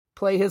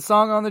play his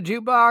song on the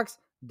jukebox,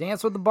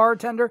 dance with the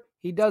bartender.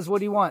 He does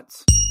what he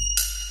wants.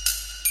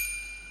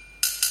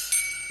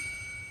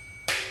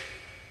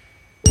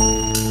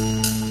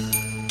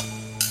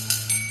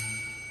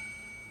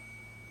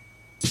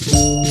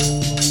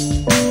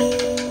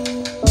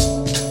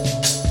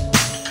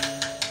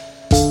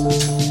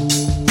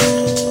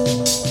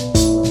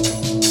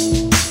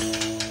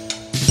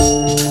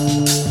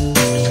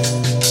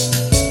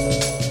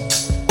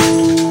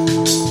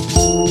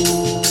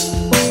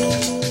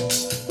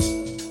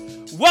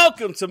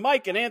 Welcome to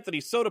Mike and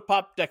Anthony's Soda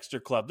Pop Dexter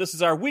Club. This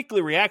is our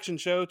weekly reaction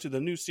show to the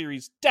new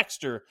series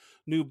Dexter,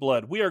 New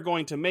Blood. We are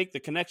going to make the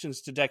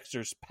connections to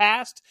Dexter's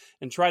past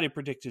and try to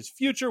predict his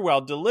future while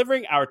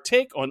delivering our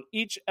take on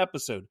each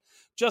episode.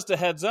 Just a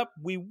heads up,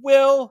 we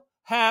will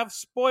have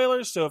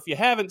spoilers, so if you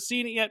haven't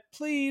seen it yet,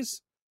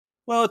 please,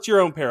 well, it's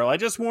your own peril. I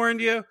just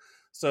warned you,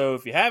 so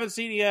if you haven't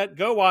seen it yet,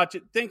 go watch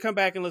it, then come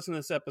back and listen to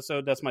this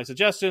episode. That's my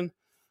suggestion.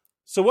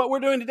 So what we're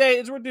doing today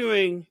is we're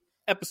doing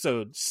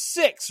episode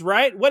 6,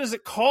 right? What is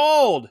it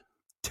called?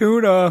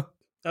 Tuna.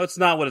 No, it's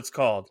not what it's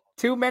called.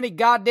 Too many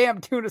goddamn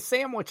tuna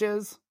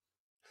sandwiches.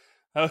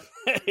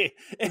 Okay.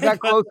 Is that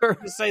closer?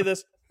 To say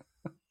this.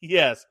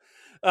 Yes.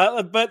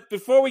 But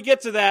before we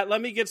get to that,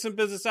 let me get some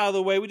business out of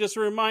the way. We just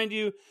remind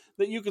you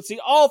that you can see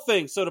all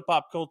things Soda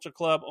Pop Culture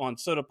Club on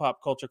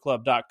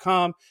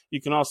sodapopcultureclub.com.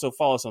 You can also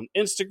follow us on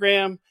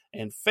Instagram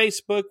and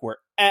Facebook. We're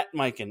at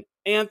Mike and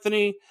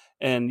Anthony,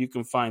 and you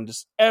can find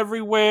us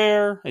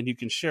everywhere, and you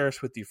can share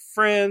us with your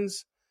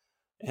friends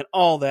and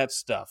all that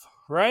stuff,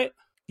 right?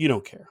 You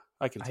don't care.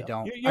 I can tell. I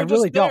don't. You're I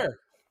really just there. don't.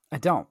 I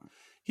don't.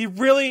 He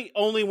really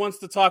only wants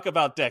to talk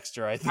about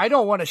Dexter, I think. I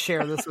don't want to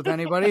share this with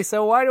anybody,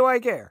 so why do I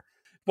care?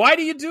 Why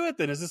do you do it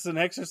then? Is this an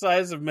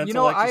exercise of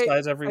mental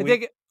exercise every week? I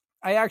think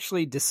I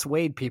actually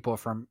dissuade people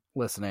from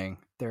listening.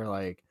 They're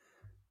like,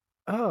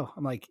 "Oh,"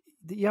 I'm like,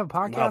 "You have a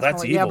podcast?" Wow,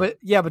 that's like, evil.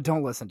 Yeah, but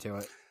don't listen to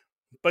it.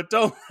 But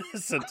don't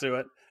listen to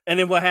it. And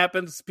then what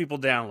happens? People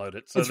download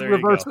it. So it's there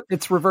reverse. you go.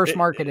 It's reverse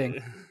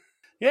marketing.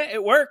 Yeah,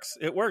 it works.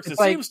 It works. It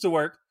like, seems to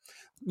work.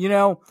 You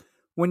know,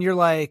 when you're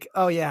like,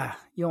 "Oh yeah,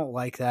 you don't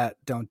like that,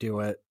 don't do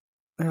it."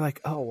 They're like,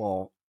 "Oh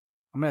well,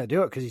 I'm going to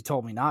do it because you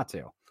told me not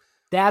to."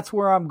 That's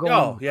where I'm going.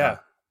 Oh yeah,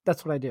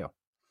 that's what I do.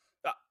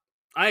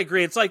 I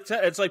agree. It's like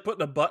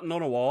putting a button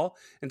on a wall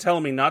and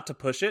telling me not to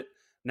push it.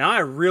 Now I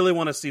really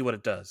want to see what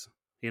it does.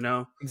 You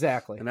know?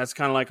 Exactly. And that's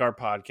kind of like our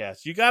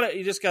podcast. You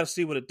just gotta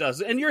see what it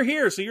does. And you're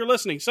here, so you're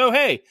listening. So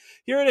hey,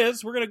 here it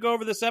is. We're gonna go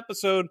over this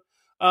episode.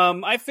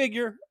 I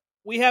figure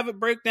we have it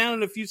break down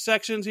in a few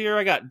sections here.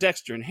 I got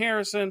Dexter and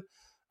Harrison.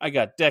 I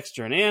got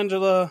Dexter and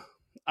Angela.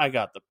 I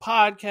got the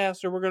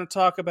podcaster we're gonna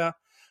talk about.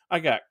 I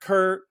got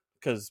Kurt,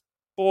 because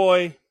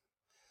boy,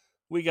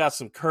 we got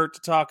some Kurt to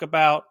talk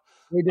about.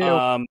 We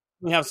do.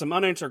 We have some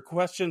unanswered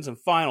questions and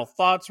final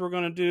thoughts we're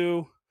gonna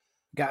do.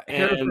 Got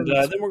and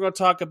then we're gonna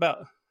talk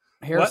about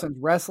Harrison's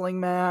wrestling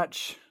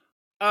match.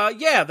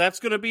 Yeah, that's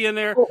going to be in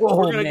there. Oh,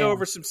 we're going to go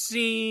over some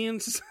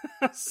scenes.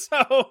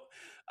 So,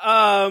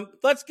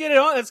 let's get it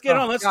on. Let's get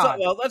on.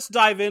 Let's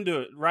dive into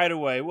it right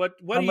away. What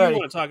do you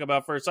want to talk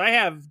about first? I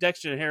have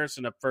Dexter and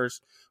Harrison up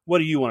first. What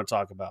do you want to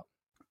talk about?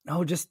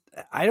 Oh,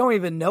 I don't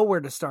even know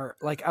where to start.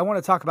 Like, I want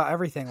to talk about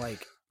everything.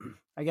 Like,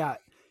 I got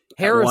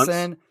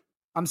Harrison.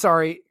 I'm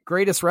sorry,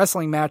 greatest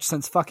wrestling match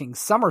since fucking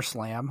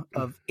SummerSlam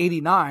of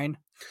 '89.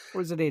 Or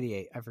was it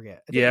 '88? I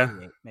forget. Yeah,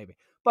 88, maybe.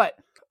 But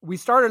we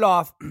started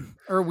off,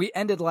 or we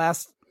ended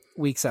last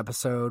week's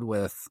episode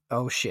with,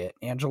 oh shit,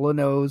 Angela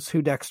knows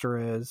who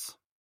Dexter is,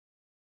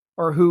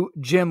 or who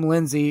Jim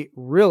Lindsay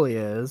really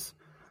is.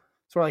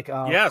 So we're like,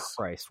 oh yes.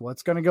 Christ,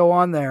 what's going to go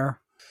on there?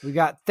 We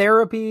got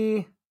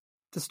therapy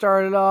to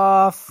start it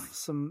off.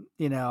 Some,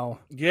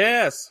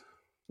 yes,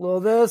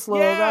 little this,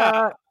 little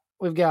that.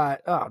 We've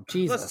got, oh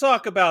Jesus. Let's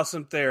talk about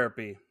some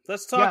therapy.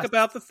 Let's talk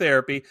about the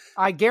therapy.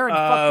 I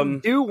guarantee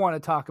do want to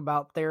talk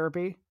about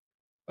therapy.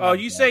 Oh,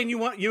 you saying you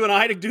want you and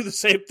I to do the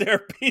same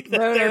therapy that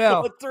they're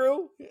going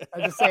through?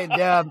 I'm just saying,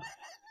 Deb,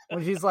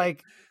 when she's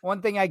like,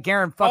 one thing I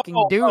guarantee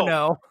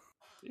know.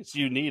 It's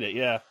you need it,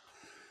 yeah.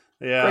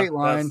 Yeah. Great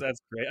line. That's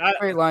great.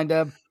 Great line,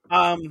 Deb.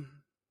 I'm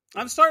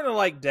starting to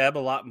like Deb a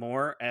lot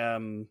more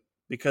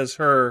because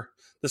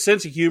the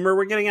sense of humor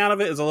we're getting out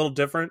of it is a little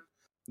different.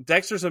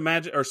 Dexter's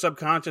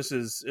subconscious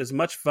is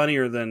much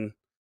funnier than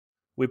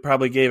we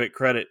probably gave it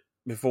credit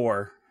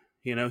before.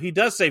 He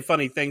does say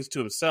funny things to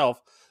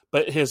himself,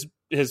 but his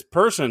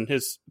person,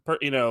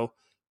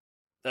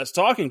 that's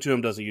talking to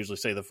him doesn't usually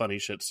say the funny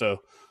shit. So,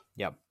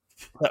 yep,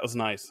 that was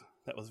nice.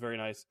 That was very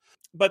nice.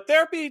 But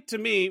therapy to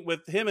me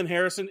with him and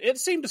Harrison, it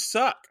seemed to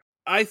suck.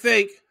 I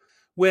think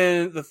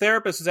when the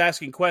therapist is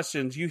asking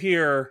questions, you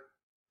hear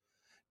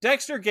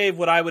Dexter gave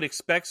what I would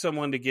expect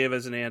someone to give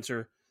as an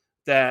answer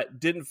that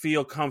didn't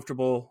feel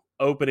comfortable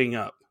opening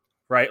up,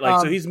 right?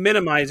 So he's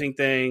minimizing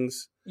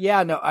things.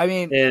 Yeah, no, I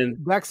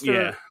mean,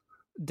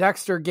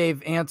 Dexter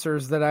gave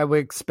answers that I would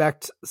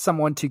expect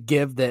someone to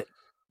give that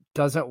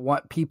doesn't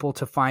want people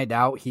to find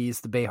out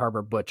he's the Bay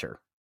Harbor Butcher.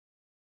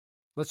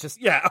 Let's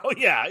just yeah.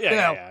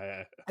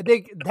 I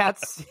think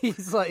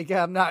he's like,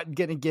 I'm not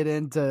gonna get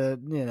into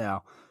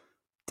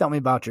tell me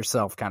about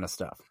yourself kind of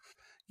stuff.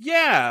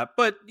 Yeah,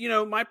 but,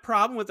 my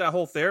problem with that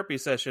whole therapy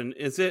session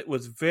is it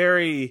was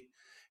very...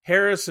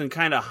 Harrison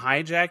kind of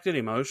hijacked it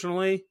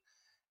emotionally.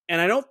 And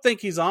I don't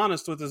think he's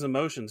honest with his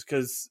emotions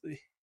because,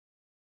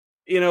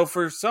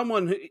 for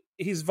someone,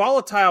 he's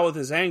volatile with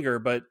his anger,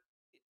 but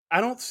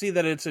I don't see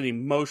that it's an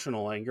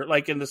emotional anger.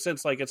 Like, in the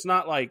sense, like, it's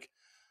not like,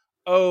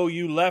 oh,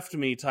 you left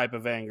me type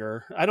of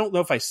anger. I don't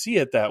know if I see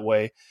it that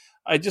way.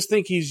 I just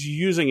think he's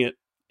using it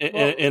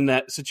in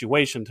that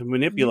situation to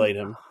manipulate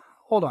him.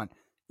 Hold on.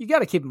 You got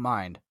to keep in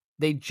mind,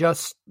 they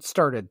just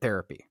started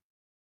therapy.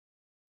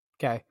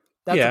 Okay?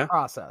 That's a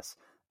process.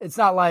 It's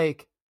not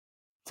like,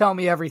 tell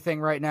me everything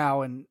right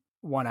now in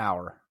 1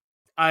 hour.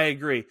 I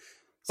agree.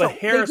 But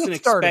Harrison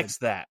expects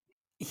that.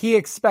 He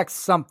expects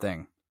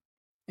something.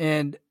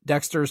 And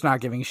Dexter's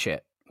not giving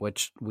shit,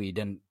 which we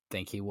didn't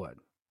think he would.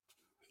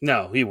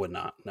 No, he would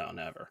not. No,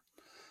 never.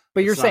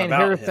 But you're saying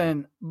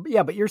Harrison...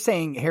 Yeah, but you're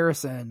saying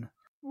Harrison...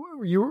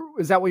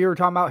 Is that what you were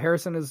talking about?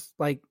 Harrison is,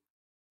 like,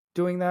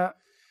 doing that?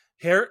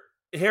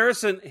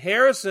 Harrison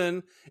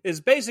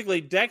is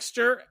basically...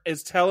 Dexter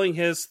is telling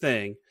his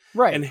thing.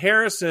 Right. And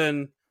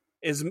Harrison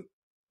is...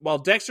 While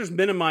Dexter's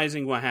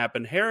minimizing what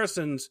happened,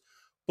 Harrison's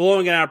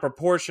blowing it out of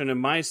proportion in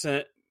my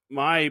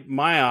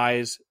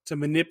eyes to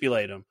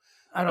manipulate him.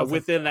 I don't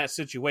within that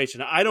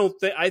situation. I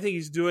think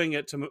he's doing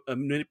it to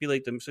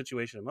manipulate the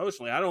situation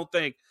emotionally. I don't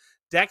think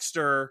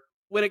Dexter,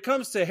 when it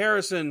comes to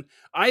Harrison,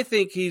 I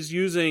think he's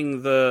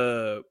using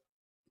Dexter's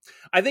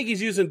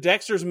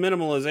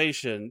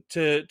minimalization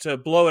to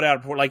blow it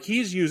out. Like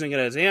he's using it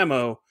as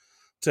ammo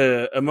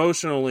to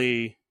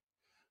emotionally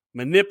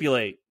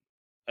manipulate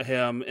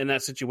him in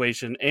that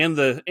situation, and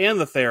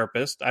the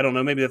therapist. I don't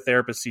know. Maybe the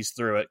therapist sees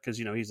through it because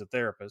he's a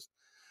therapist,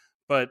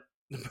 but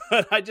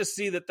I just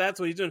see that that's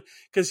what he's doing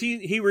because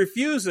he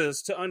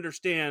refuses to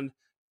understand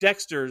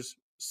Dexter's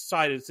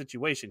side of the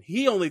situation.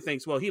 He only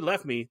thinks, well, he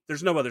left me.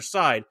 There's no other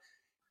side.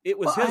 It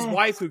was his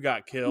wife who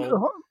got killed.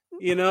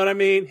 You know what I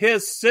mean?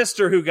 His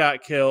sister who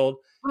got killed.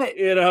 But,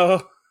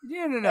 No.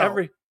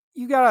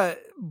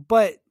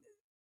 But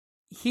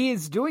he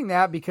is doing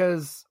that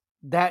because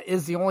that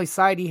is the only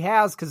side he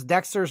has because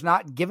Dexter's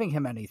not giving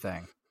him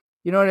anything.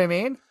 You know what I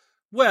mean?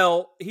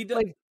 Well, he does.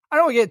 Like, I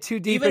don't get too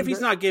deep. Even if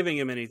he's not giving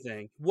him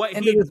anything, what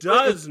he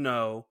does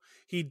know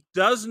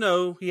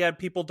he had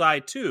people die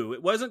too.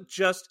 It wasn't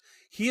just,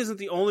 he isn't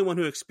the only one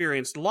who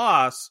experienced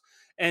loss,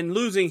 and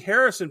losing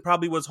Harrison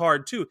probably was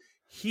hard too.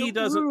 He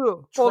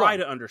doesn't try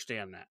to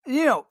understand that.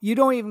 You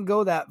don't even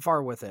go that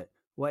far with it.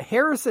 What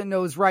Harrison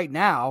knows right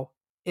now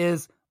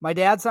is my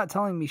dad's not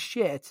telling me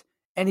shit,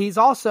 and he's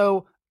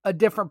also a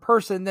different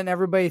person than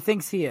everybody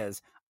thinks he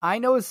is. I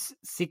know his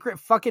secret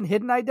fucking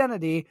hidden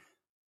identity.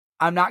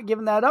 I'm not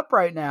giving that up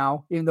right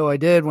now, even though I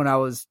did when I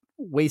was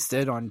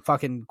wasted on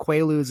fucking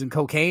Quaaludes and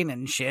cocaine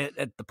and shit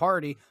at the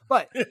party.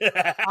 But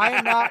I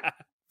am not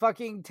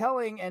fucking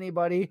telling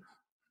anybody,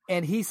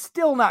 and he's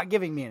still not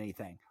giving me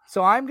anything.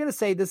 So I'm going to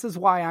say this is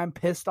why I'm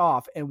pissed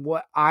off and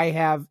what I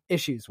have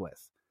issues with.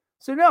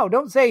 So no,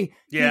 don't say...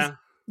 Yeah.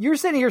 You're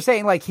sitting here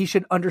saying like he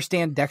should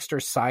understand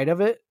Dexter's side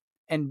of it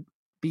and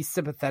be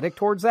sympathetic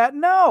towards that.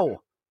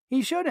 No,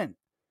 he shouldn't.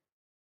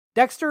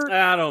 Dexter...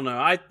 I don't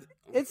know.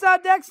 It's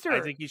not Dexter.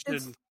 I think he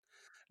should.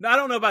 I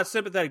don't know about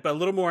sympathetic, but a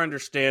little more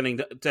understanding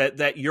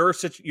that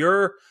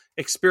your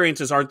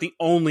experiences aren't the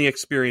only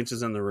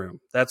experiences in the room.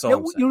 That's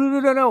all.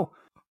 No.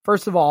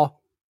 First of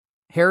all,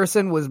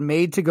 Harrison was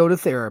made to go to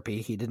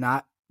therapy. He did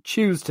not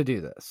choose to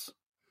do this.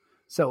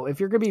 So if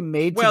you're going to be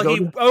made to go...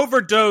 he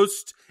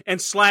overdosed and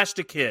slashed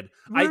a kid.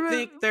 I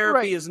think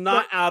therapy is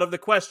not out of the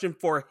question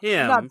for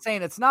him. I'm not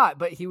saying it's not,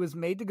 but he was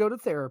made to go to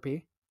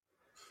therapy.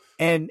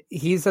 And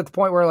he's at the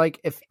point where,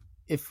 like,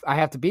 if I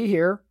have to be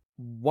here,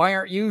 why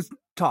aren't you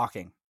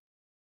talking?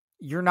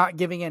 You're not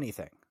giving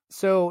anything.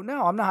 So,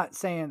 no, I'm not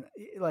saying,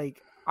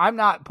 like, I'm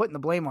not putting the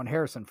blame on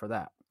Harrison for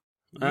that.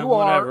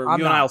 Whatever. You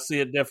and I'll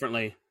see it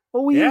differently.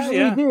 Well, we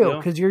usually do,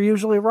 because you're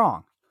usually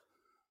wrong.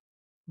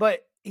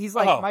 But he's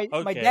like,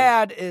 my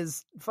dad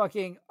is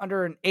fucking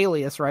under an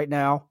alias right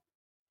now.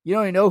 You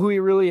don't even know who he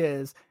really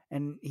is.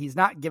 And he's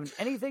not giving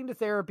anything to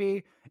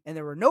therapy. And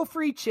there were no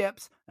free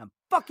chips. I'm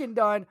fucking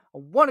done. I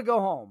want to go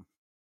home.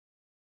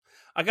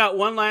 I got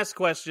one last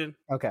question.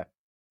 Okay.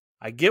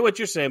 I get what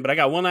you're saying, but I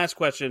got one last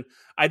question.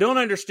 I don't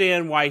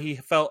understand why he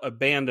felt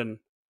abandoned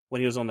when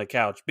he was on the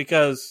couch,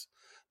 because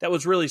that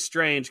was really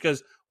strange.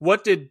 Because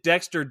what did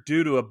Dexter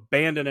do to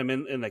abandon him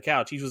in the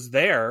couch? He was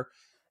there.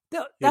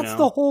 That's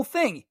the whole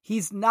thing.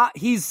 He's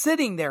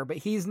sitting there, but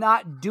he's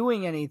not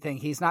doing anything.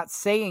 He's not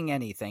saying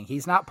anything.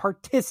 He's not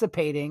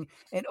participating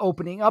and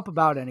opening up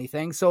about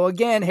anything. So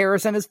again,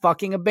 Harrison is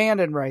fucking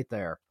abandoned right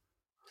there.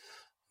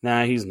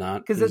 Nah, he's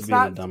not. Because it's being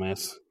not a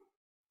dumbass.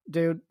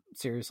 Dude,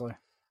 seriously.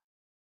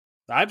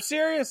 I'm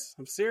serious.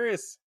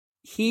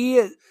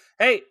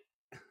 Hey,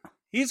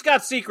 he's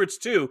got secrets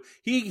too.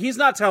 He's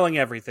not telling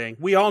everything.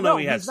 We all know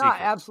he has secrets.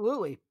 He's not,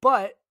 absolutely.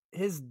 But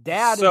his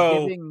dad is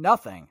giving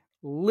nothing.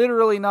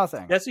 Literally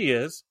nothing. Yes, he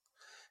is.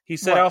 He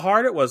said how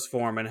hard it was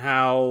for him, and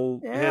how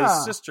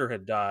his sister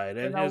had died,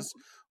 and his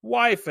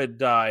wife had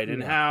died,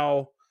 and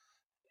how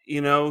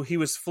he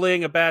was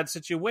fleeing a bad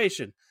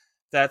situation.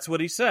 That's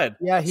what he said.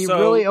 Yeah, he So,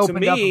 really to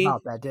opened up me,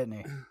 about that, didn't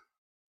he?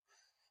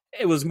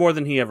 it was more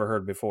than he ever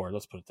heard before.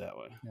 Let's put it that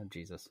way. Oh,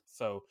 Jesus.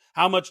 So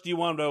how much do you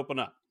want him to open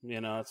up?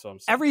 That's what I'm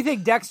saying.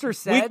 Everything Dexter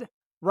said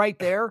right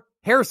there,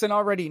 Harrison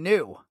already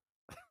knew.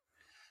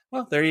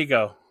 Well, there you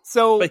go.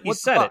 So, but he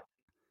said it.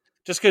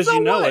 Just because So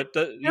you know what?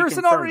 it,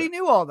 Harrison already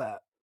knew all that.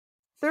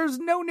 There's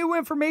no new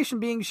information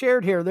being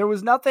shared here. There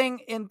was nothing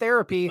in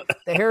therapy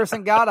that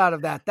Harrison got out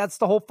of that. That's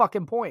the whole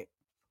fucking point.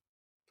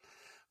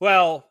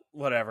 Well,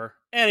 whatever.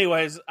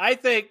 Anyways, I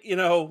think,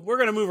 we're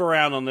going to move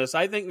around on this.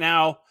 I think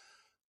now,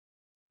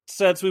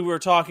 since we were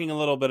talking a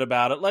little bit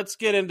about it, let's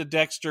get into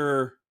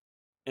Dexter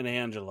and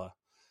Angela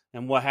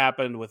and what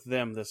happened with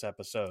them this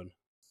episode.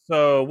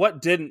 So what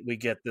didn't we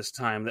get this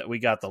time that we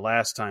got the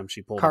last time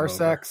she pulled car her over?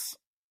 sex.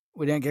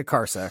 We didn't get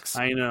car sex.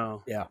 I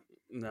know. Yeah.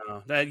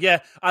 No.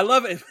 I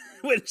love it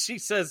when she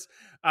says,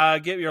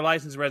 get your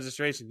license and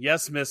registration.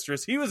 Yes,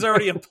 mistress. He was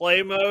already in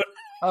play mode.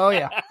 Oh,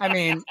 yeah. I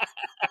mean,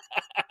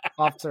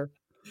 officer.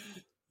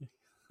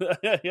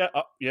 Yeah.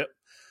 Oh, yep.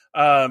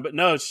 But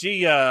no,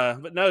 she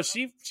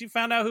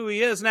found out who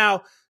he is.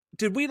 Now,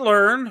 did we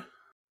learn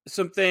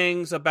some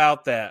things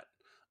about that?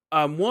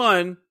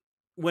 One,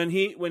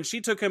 when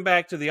she took him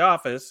back to the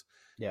office,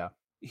 yeah,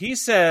 he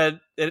said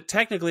that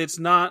technically it's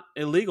not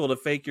illegal to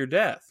fake your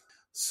death.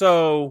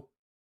 So,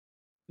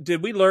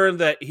 did we learn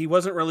that he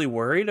wasn't really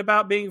worried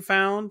about being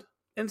found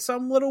in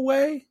some little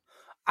way?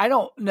 I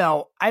don't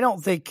know. I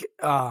don't think.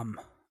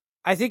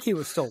 I think he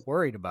was still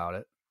worried about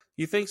it.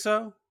 You think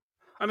so?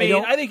 I mean,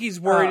 I think he's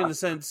worried in the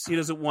sense he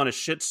doesn't want a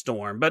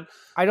shitstorm, but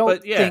I don't.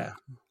 But yeah,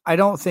 I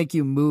don't think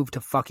you move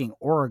to fucking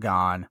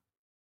Oregon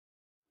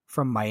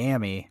from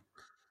Miami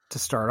to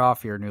start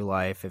off your new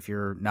life if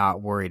you're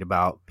not worried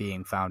about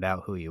being found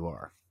out who you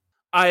are.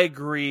 I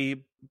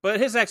agree, but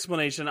his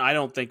explanation I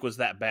don't think was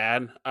that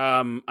bad.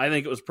 I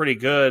think it was pretty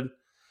good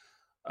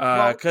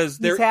because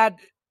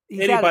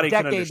anybody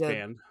can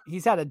understand.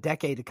 He's had a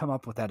decade to come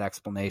up with that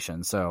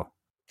explanation, so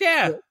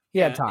yeah, he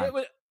had time.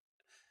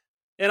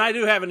 And I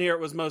do have in here it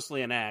was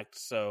mostly an act,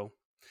 so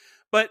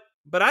but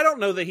I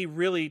don't know that he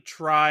really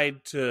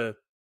tried to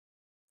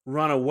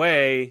run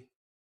away,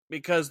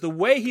 because the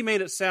way he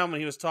made it sound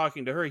when he was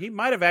talking to her, he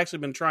might have actually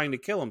been trying to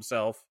kill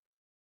himself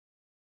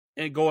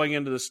and going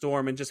into the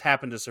storm and just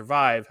happened to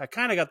survive. I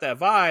kind of got that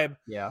vibe.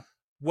 Yeah.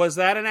 Was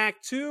that an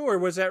act 2 or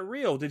was that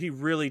real? Did he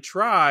really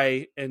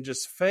try and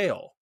just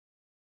fail?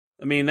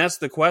 I mean, that's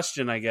the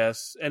question, I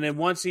guess. And then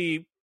once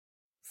he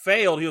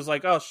failed, he was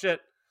like, oh shit,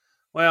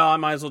 well, I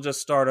might as well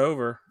just start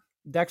over.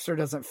 Dexter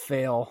doesn't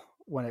fail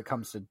when it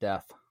comes to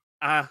death.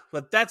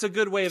 But that's a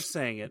good way of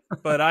saying it,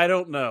 but I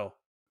don't know.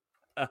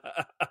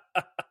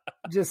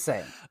 Just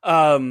saying.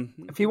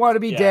 If he wanted to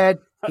be dead,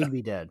 he'd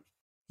be dead.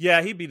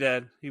 Yeah, he'd be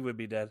dead. He would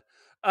be dead.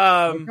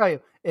 I'll tell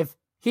you, if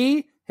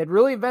he had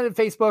really invented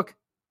Facebook,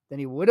 then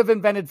he would have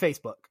invented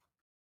Facebook.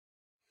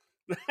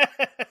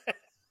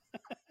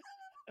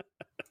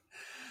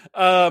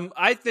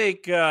 I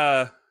think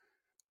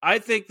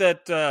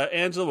that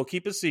Angela will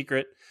keep a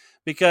secret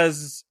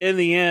because in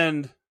the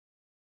end,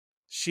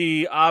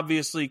 she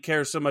obviously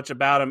cares so much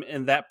about him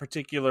in that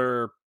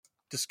particular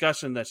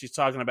discussion that she's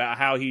talking about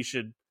how he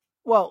should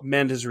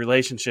mend his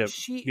relationship,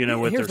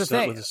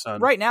 with his son.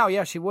 Right now,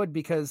 yeah, she would,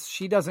 because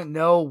she doesn't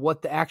know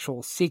what the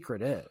actual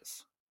secret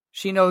is.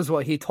 She knows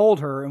what he told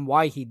her and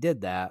why he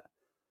did that.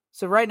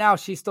 So right now,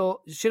 she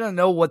doesn't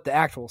know what the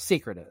actual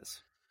secret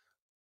is.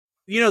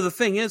 The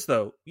thing is,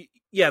 though,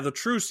 the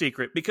true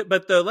secret.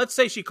 Let's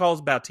say she calls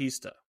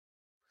Bautista.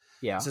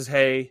 Yeah, says,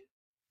 "Hey,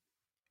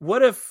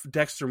 what if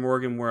Dexter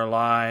Morgan were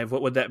alive?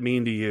 What would that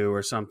mean to you,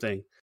 or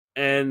something?"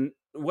 And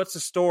what's the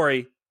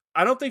story?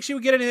 I don't think she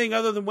would get anything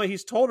other than what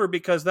he's told her,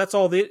 because that's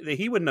all that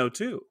he would know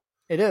too.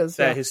 It is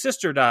that his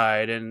sister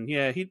died, and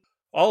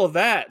all of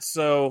that.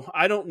 So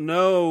I don't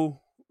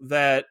know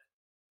that.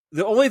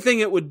 The only thing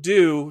it would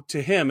do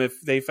to him if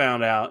they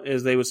found out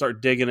is they would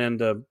start digging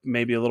into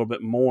maybe a little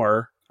bit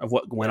more of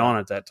what went on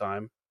at that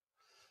time.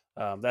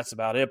 That's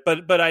about it.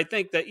 But I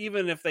think that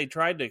even if they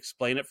tried to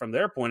explain it from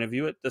their point of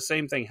view, the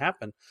same thing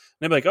happened. And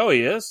they'd be like, oh,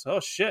 he is? Oh,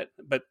 shit.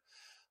 But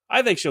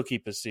I think she'll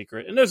keep his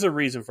secret. And there's a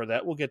reason for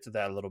that. We'll get to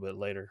that a little bit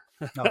later.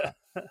 Okay.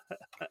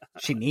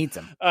 She needs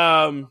him.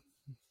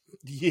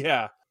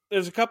 Yeah.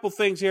 There's a couple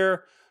things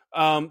here.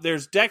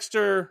 There's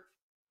Dexter.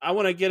 I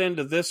want to get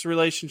into this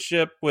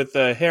relationship with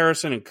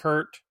Harrison and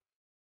Kurt,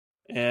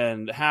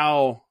 and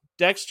how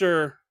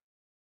Dexter,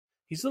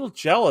 he's a little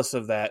jealous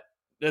of that,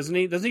 doesn't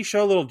he? Doesn't he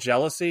show a little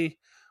jealousy,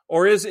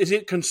 or is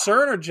it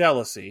concern or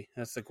jealousy?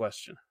 That's the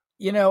question.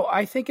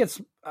 I think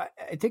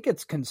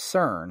it's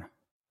concern.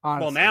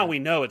 Honestly. Well, now we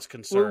know it's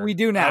concern. We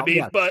do now,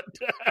 yes. But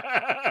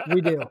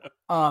we do.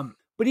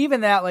 But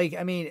even that,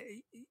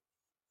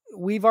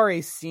 we've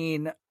already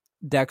seen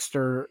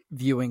Dexter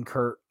viewing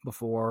Kurt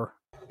before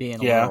being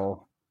a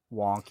little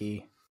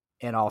wonky,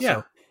 and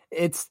also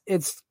it's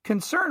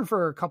concern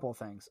for a couple of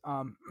things.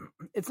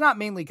 It's not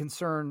mainly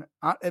concern.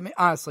 I mean,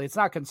 honestly, it's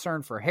not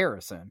concern for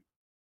Harrison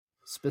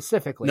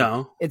specifically.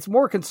 No, it's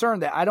more concern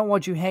that I don't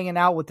want you hanging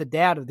out with the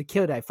dad of the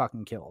kid I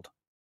fucking killed.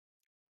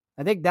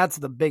 I think that's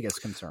the biggest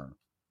concern.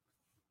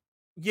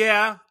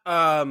 Yeah,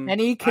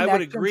 Any I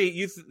would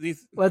agree.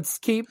 Let's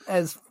keep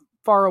as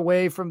far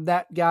away from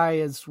that guy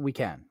as we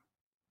can,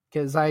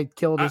 because I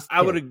killed his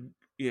I kid. would,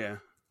 yeah.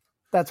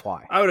 That's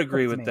why. I would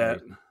agree with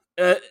that.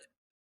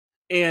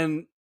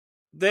 And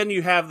then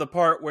you have the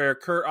part where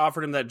Kurt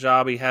offered him that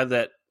job. He had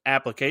that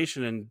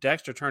application, and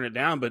Dexter turned it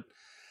down. But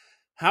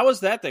how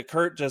is that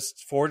Kurt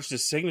just forged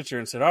his signature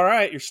and said, "All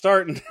right, you're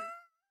starting"?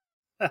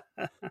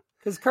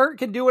 Because Kurt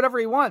can do whatever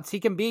he wants.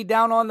 He can be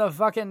down on the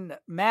fucking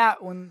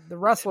mat when the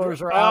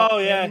wrestlers are out. Oh,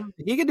 yeah.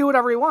 He can do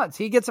whatever he wants.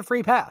 He gets a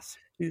free pass.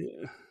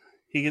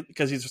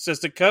 Because he's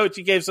assistant coach.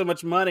 He gave so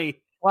much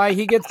money. Why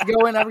he gets to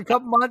go in every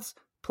couple months,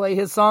 play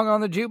his song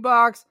on the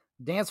jukebox,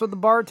 dance with the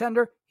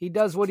bartender. He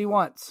does what he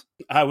wants.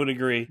 I would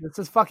agree. This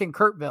is fucking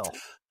Kurtville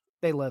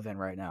they live in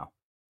right now.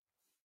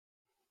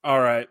 All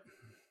right.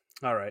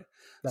 I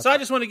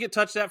just want to get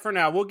touched that for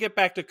now. We'll get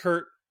back to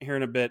Kurt here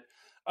in a bit.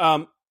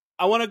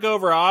 I want to go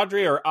over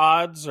Audrey or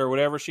Odds or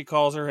whatever she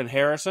calls her and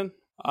Harrison.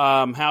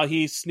 How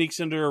he sneaks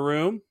into her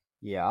room.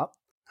 Yeah.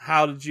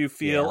 How did you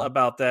feel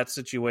about that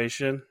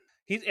situation?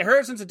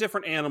 Harrison's a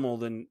different animal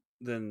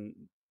than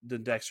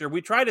Dexter.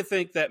 We try to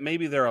think that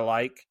maybe they're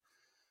alike,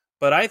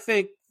 but I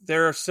think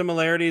there are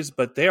similarities,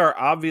 but they are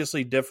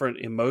obviously different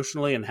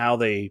emotionally in how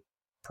they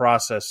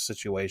process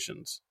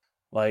situations.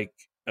 Like,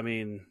 I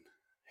mean,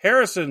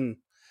 Harrison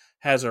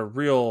has a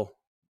real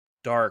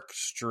dark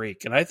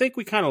streak, and I think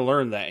we kind of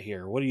learned that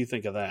here. What do you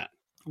think of that?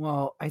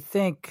 Well, I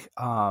think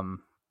I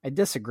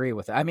disagree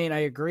with it. I mean, I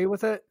agree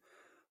with it,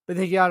 but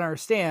you got to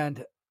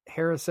understand,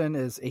 Harrison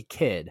is a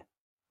kid.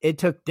 It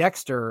took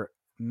Dexter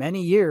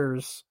many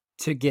years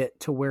to get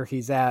to where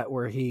he's at,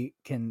 where he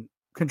can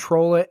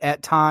control it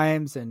at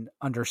times and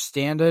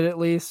understand it at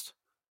least.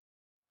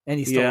 And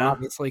he still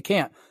obviously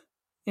can't.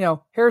 You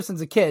know,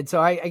 Harrison's a kid,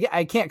 so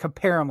I can't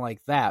compare him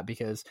like that,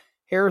 because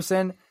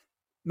Harrison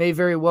may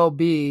very well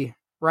be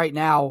right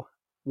now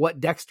what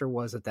Dexter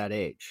was at that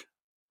age,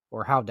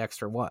 or how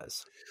Dexter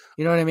was.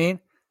 You know what I mean?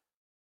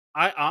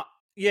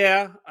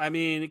 Yeah, I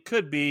mean, it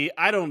could be.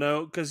 I don't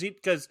know,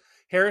 because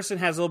Harrison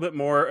has a little bit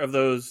more of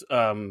those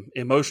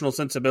emotional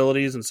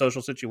sensibilities in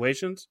social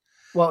situations.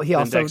 Well,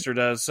 than Dexter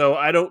does. So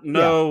I don't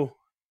know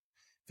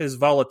if his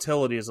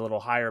volatility is a little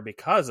higher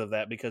because of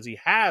that, because he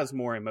has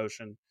more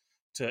emotion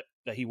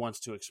that he wants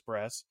to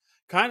express.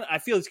 I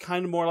feel he's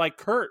kind of more like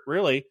Kurt,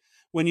 really,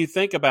 when you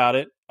think about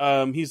it.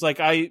 He's like,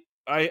 I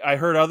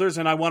hurt others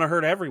and I want to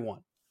hurt everyone.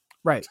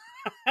 Right.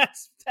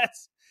 that's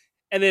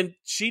and then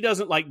she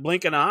doesn't like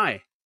blink an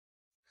eye.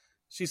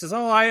 She says,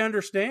 "Oh, I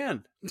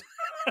understand."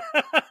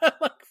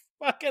 Like,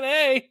 fucking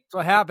A. That's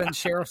what happens,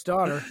 Sheriff's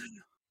daughter.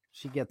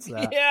 She gets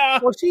that. Yeah.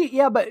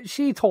 Well, but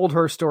she told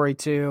her story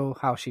too,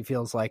 how she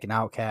feels like an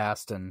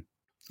outcast, and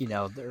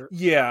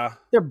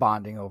they're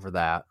bonding over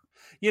that.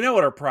 You know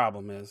what her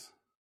problem is?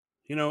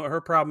 You know what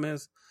her problem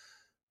is?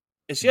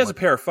 She has a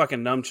pair of fucking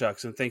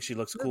nunchucks and thinks she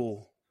looks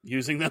cool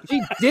using them.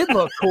 She did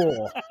look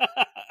cool.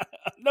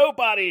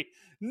 Nobody,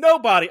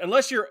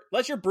 unless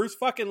you're Bruce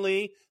fucking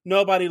Lee,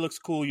 nobody looks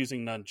cool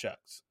using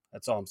nunchucks.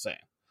 That's all I'm saying.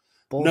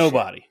 Bullshit.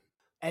 Nobody.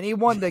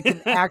 Anyone that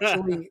can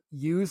actually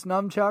use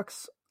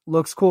nunchucks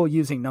looks cool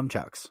using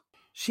nunchucks.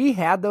 She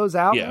had those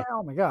out. Yeah.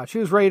 Oh my God. She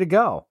was ready to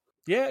go.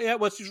 Yeah.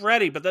 Well, she's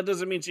ready, but that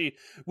doesn't mean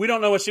we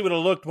don't know what she would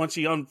have looked once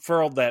she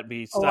unfurled that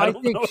beast. Oh, I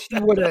think she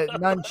would have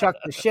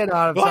nunchucked the shit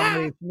out of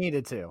somebody if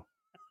needed to.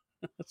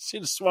 She'd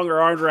have swung her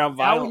arms around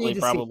violently,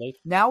 probably.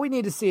 Now we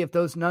need to see if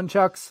those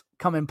nunchucks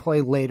come and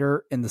play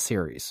later in the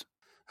series.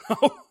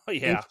 Oh,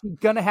 yeah. She's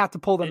going to have to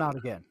pull them out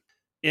again.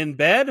 In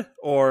bed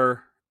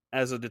or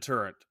as a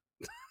deterrent?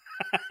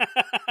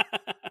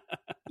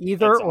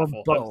 Either or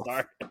both.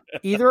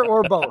 Either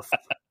or both.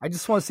 I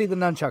just want to see the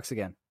nunchucks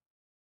again.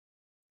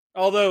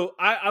 Although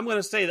I'm going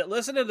to say that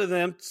listening to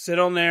them sit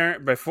on there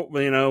before,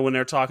 when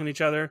they're talking to each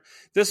other,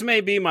 this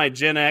may be my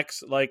Gen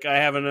X, like I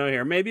have a note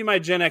here, maybe my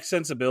Gen X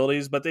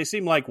sensibilities, but they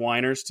seem like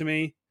whiners to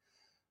me.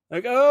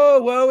 Like,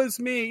 oh, woe is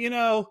me.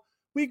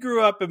 We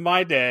grew up in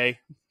my day.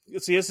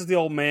 See, this is the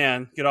old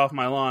man. Get off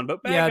my lawn.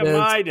 But back in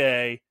my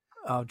day,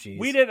 oh, geez,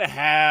 we didn't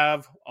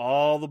have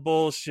all the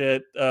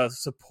bullshit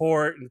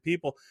support and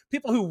people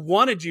who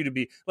wanted you to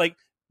be like.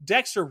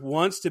 Dexter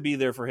wants to be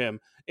there for him.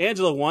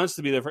 Angela wants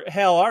to be there for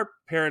hell. Our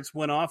parents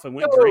went off and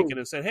went drinking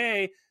and said,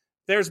 "Hey,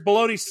 there's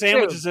bologna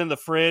sandwiches in the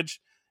fridge."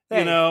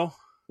 Hey,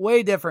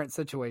 way different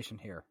situation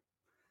here.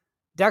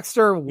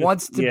 Dexter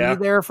wants to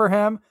be there for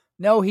him.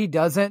 No, he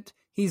doesn't.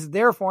 He's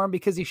there for him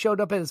because he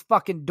showed up at his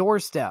fucking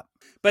doorstep.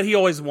 But he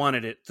always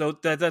wanted it. So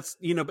that's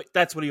but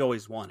that's what he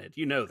always wanted.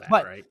 You know that,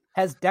 right?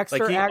 Has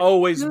Dexter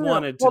always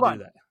wanted to do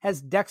that?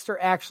 Has Dexter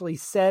actually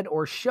said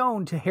or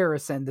shown to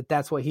Harrison that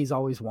that's what he's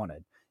always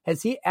wanted?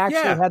 Has he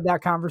actually had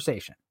that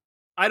conversation?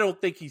 I don't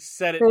think he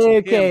said it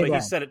to him, but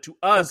he said it to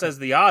us as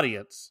the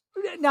audience.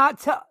 I'm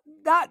not talking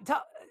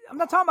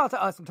about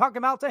to us. I'm talking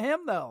about to him,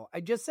 though.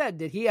 I just said,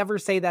 did he ever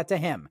say that to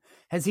him?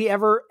 Has he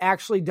ever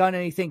actually done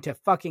anything to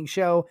fucking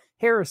show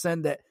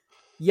Harrison that,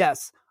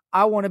 yes,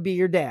 I want to be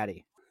your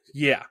daddy?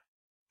 Yeah.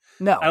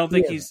 No. I don't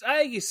think he's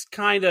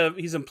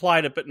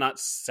implied it, but not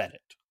said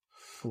it.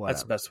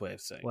 That's the best way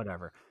of saying.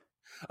 Whatever.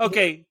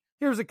 Okay.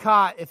 Here's a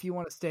cot if you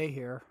want to stay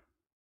here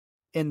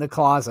in the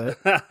closet.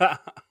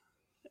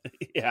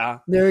 Yeah.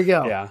 There you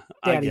go. Yeah.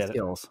 Daddy I get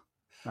skills.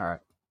 It. All right.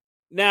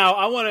 Now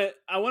I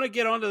want to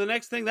get on to the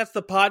next thing. That's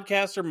the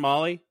podcaster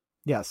Molly.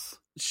 Yes.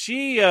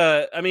 She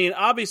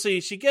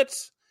obviously she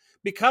gets,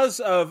 because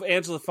of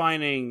Angela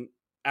finding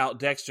out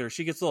Dexter,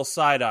 she gets a little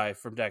side eye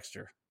from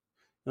Dexter.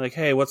 Like,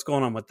 hey, what's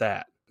going on with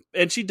that?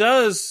 And she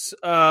does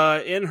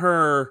in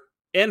her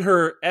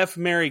F,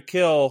 Marry,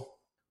 Kill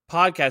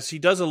podcast, she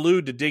does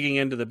allude to digging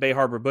into the Bay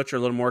Harbor Butcher a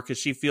little more because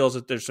she feels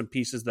that there's some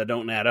pieces that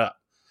don't add up.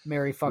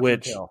 Marry, fucking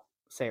kill.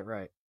 Say it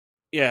right.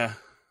 Yeah.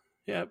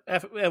 Yeah.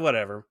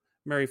 Whatever.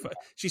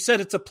 She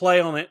said it's a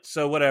play on it,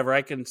 so whatever.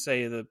 I can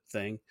say the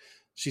thing.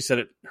 She said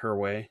it her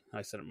way.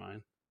 I said it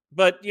mine.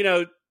 But,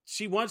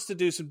 she wants to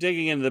do some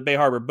digging into the Bay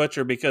Harbor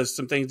Butcher because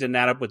some things didn't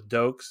add up with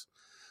Dokes.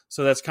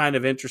 So that's kind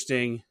of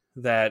interesting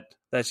that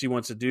she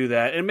wants to do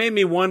that. It made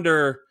me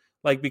wonder,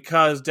 like,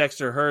 because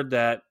Dexter heard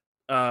that,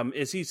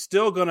 is he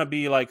still going to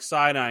be, like,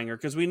 side-eyeing her?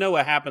 Because we know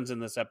what happens in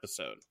this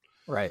episode.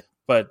 Right.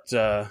 But,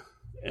 so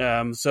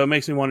it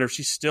makes me wonder if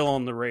she's still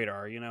on the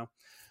radar,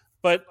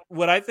 But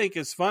what I think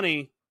is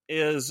funny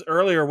is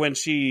earlier when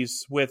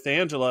she's with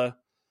Angela,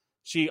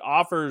 she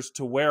offers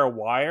to wear a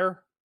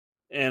wire,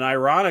 and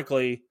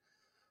ironically,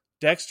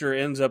 Dexter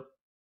ends up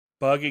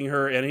bugging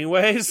her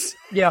anyways.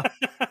 Yeah.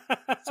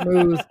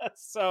 Smooth.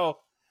 So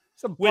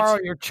borrow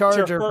your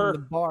charger from the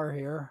bar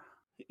here.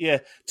 Yeah.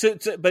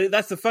 But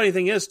that's the funny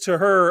thing is, to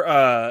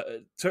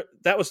her,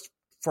 that was,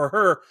 for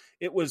her,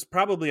 it was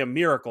probably a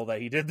miracle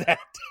that he did that.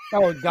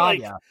 Oh, God,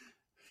 yeah.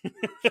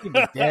 She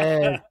was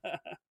dead.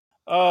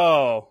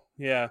 Oh,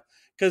 yeah.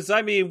 Because,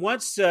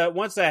 once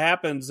that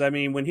happens,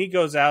 when he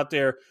goes out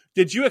there,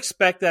 did you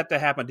expect that to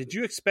happen? Did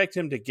you expect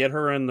him to get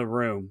her in the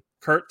room,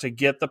 Kurt, to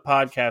get the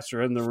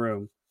podcaster in the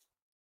room?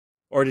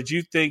 Or did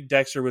you think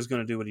Dexter was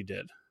going to do what he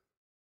did?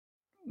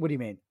 What do you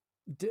mean?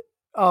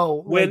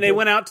 When they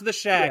went out to the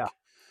shack,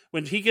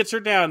 when he gets her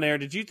down there,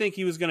 did you think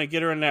he was going to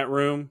get her in that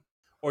room?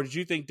 Or did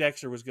you think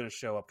Dexter was going to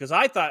show up? Because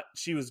I thought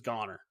she was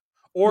goner.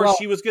 Or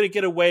she was going to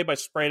get away by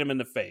spraying him in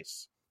the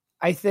face.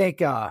 I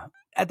think at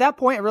that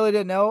point, I really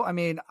didn't know.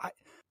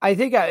 I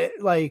think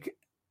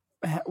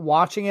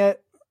watching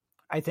it,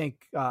 I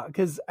think,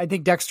 because I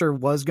think Dexter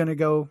was going to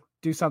go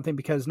do something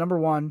because, number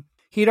one,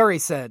 he'd already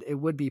said it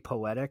would be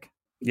poetic.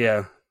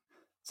 Yeah.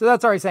 So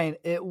that's already saying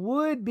it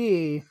would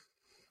be.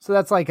 So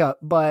that's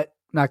but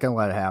not going to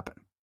let it happen.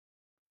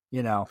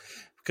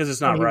 Because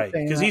it's not right.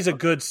 Because he's a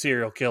good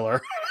serial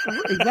killer.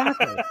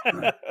 Exactly.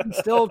 He's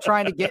still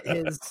trying to get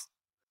his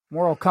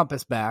moral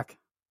compass back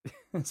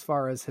as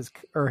far as his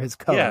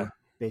code,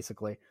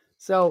 basically.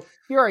 So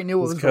he already knew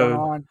what was going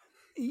on.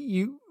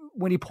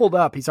 When he pulled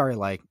up, he's already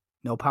like,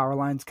 no power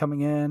lines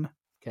coming in.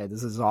 Okay,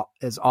 this is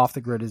as off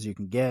the grid as you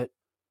can get.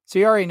 So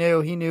he already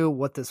knew. He knew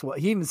what this was.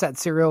 He even said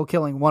serial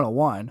killing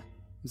 101.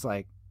 He's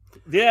like,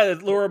 yeah,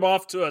 lure him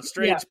off to a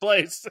strange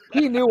place.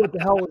 He knew what the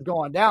hell was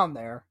going down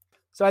there.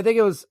 So I think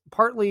it was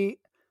partly.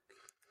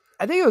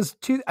 I think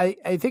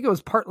it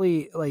was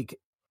partly like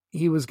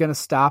he was going to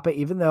stop it,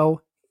 even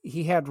though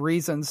he had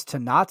reasons to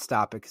not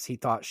stop it because he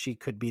thought she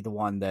could be the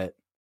one that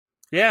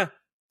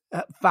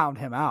found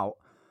him out.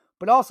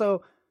 But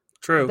also,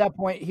 true, at that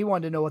point, he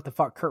wanted to know what the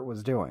fuck Kurt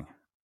was doing.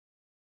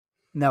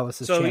 And that was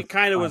his so he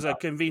kind of was a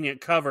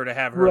convenient cover to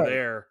have her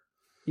there.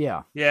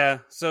 Yeah. Yeah.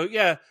 So,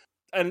 yeah.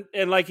 And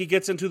like he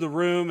gets into the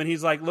room and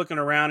he's like looking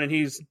around and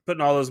he's putting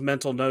all those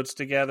mental notes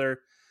together.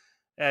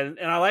 And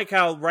I like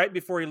how right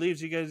before he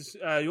leaves, you guys,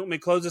 you want me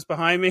to close this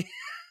behind me?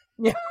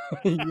 Yeah.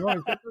 You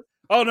want to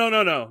Oh,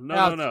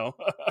 no.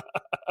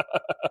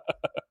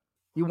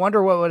 You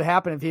wonder what would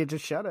happen if he had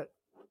just shut it.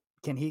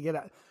 Can he get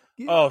out?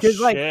 Oh,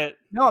 shit.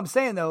 No, I'm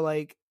saying though,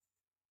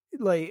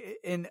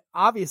 and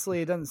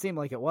obviously it doesn't seem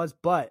like it was,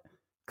 but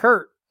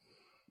Kurt,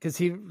 because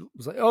he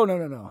was like, oh,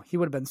 no. He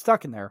would have been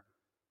stuck in there.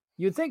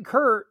 You'd think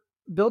Kurt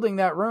building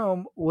that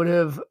room would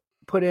have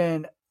put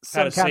in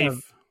some kind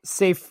of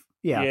safe,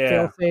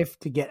 fail safe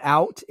to get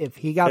out if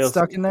he got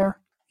stuck in there.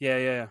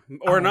 Yeah.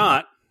 Or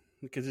not,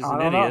 because he's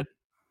an idiot.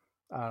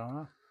 I don't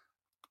know.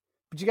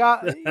 But you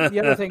got the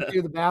other thing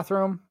too, the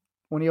bathroom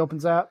when he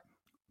opens that.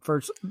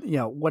 First,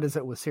 what is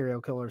it with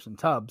serial killers and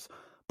tubs?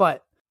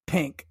 But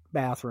pink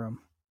bathroom.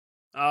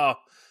 Oh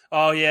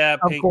yeah,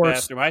 pink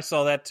bathroom. I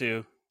saw that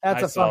too.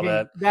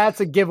 That's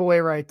a giveaway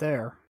right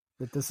there.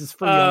 That this is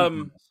for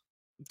young.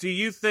 Do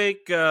you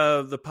think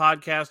the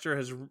podcaster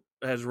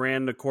has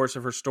ran the course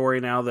of her story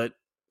now? That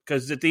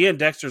because at the end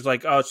Dexter's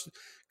like, oh,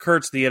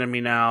 Kurt's the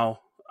enemy now.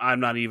 I'm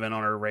not even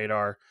on her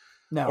radar.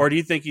 No. Or do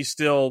you think he's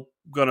still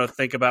going to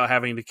think about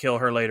having to kill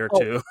her later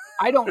too?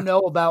 I don't know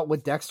about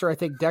with Dexter. I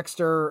think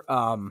Dexter,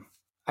 I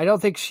don't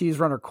think she's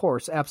run her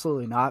course.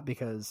 Absolutely not.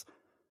 Because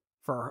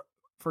for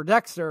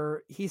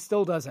Dexter, he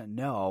still doesn't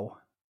know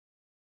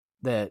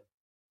that,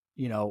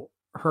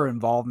 her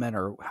involvement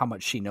or how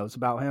much she knows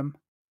about him.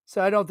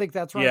 So I don't think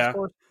that's run his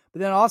course. But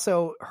then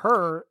also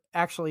her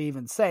actually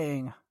even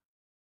saying,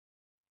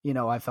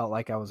 I felt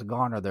like I was a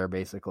goner there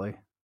basically.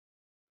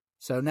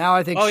 So now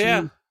I think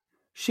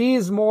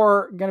she's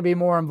going to be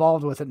more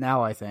involved with it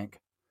now, I think.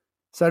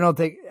 So I don't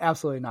think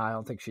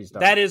she's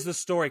done. That is the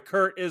story.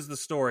 Kurt is the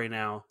story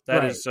now. That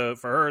Right. is so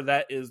for her.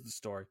 That is the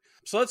story.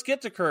 So let's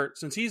get to Kurt.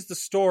 Since he's the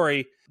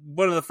story,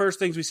 one of the first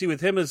things we see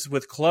with him is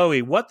with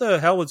Chloe. What the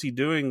hell was he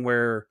doing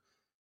where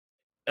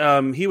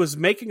he was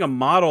making a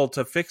model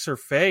to fix her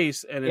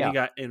face and then he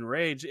got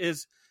enraged?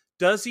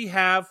 Does he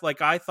have, like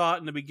I thought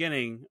in the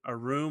beginning, a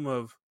room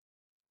of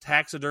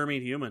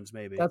taxidermied humans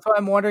maybe? That's what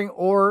I'm wondering.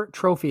 Or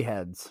trophy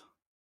heads.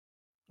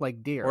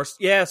 Like deer. Or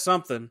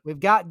something. We've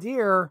got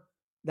deer.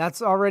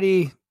 That's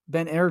already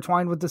been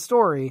intertwined with the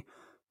story.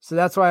 So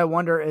that's why I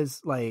wonder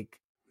does he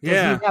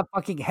have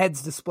fucking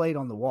heads displayed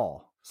on the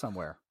wall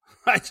somewhere?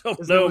 I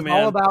don't know, man.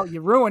 All about, you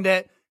ruined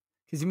it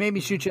because you made me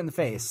shoot you in the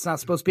face. It's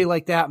not supposed to be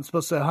like that. I'm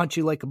supposed to hunt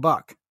you like a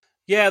buck.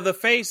 Yeah, the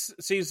face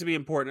seems to be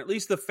important. At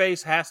least the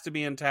face has to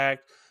be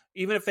intact.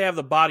 Even if they have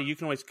the body, you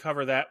can always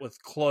cover that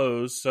with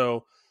clothes.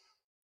 So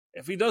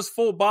if he does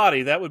full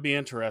body, that would be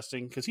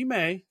interesting because he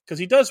may.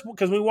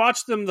 Because we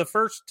watched them the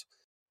first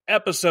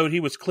episode, he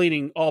was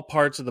cleaning all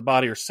parts of the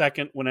body, or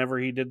second, whenever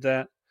he did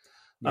that.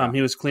 Yeah.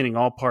 He was cleaning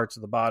all parts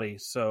of the body.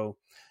 So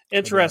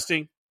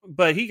interesting.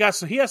 But he has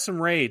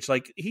some rage.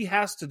 Like, he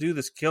has to do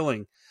this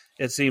killing,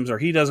 it seems, or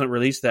he doesn't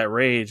release that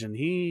rage, and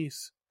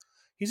he's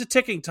a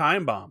ticking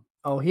time bomb.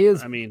 Oh, he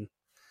is. I mean,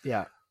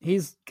 yeah,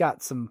 he's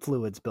got some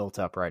fluids built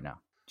up right now.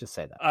 Just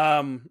say that.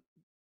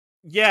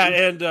 He's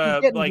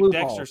like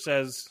Dexter balls.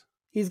 says,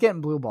 he's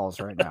getting blue balls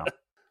right now.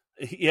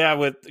 Yeah,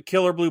 with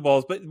killer blue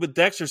balls. But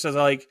Dexter says,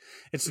 like,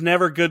 it's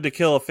never good to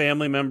kill a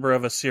family member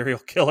of a serial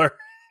killer.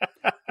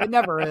 It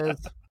never is.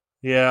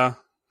 Yeah.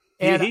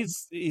 And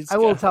I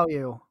will tell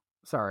you,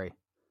 sorry,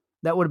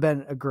 that would have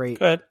been a great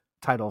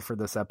title for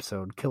this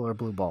episode, Killer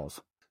Blue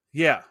Balls.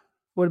 Yeah.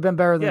 Would have been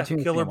better than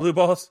tuna Killer sandwich. Blue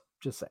Balls.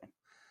 Just saying.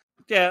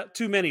 Yeah,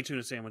 too many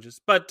tuna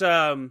sandwiches. But,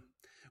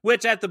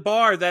 which at the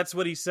bar, that's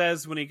what he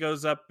says when he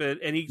goes up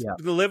and he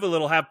live a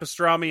little, have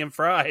pastrami and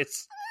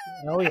fries.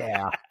 Oh,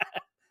 yeah.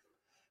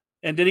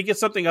 And did he get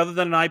something other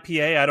than an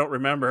IPA? I don't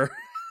remember.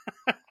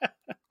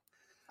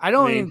 I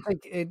don't even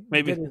think it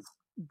did his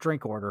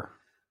drink order.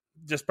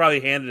 Just probably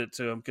handed it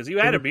to him because he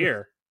had a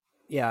beer.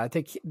 Yeah, I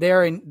think the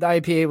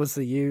IPA was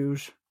the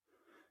huge,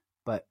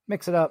 but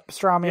mix it up,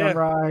 pastrami and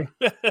rye,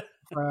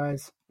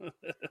 fries.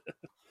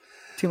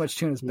 Too much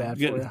tuna is bad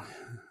for you.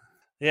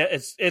 Yeah,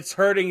 it's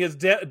hurting his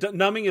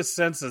numbing his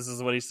senses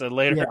is what he said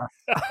later.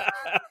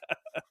 Yeah.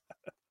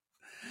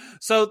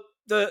 So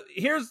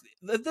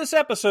this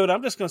episode,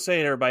 I'm just going to say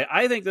it, everybody.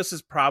 I think this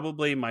is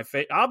probably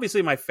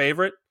obviously my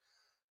favorite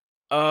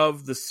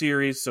of the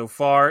series so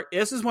far.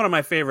 This is one of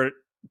my favorite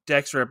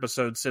Dexter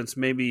episodes since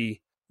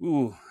maybe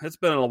it's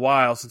been a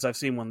while since I've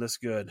seen one this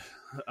good.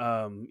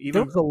 Even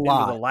there was a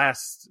lot. Into the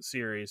last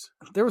series.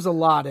 There was a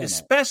lot in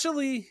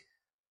especially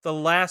the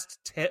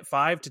last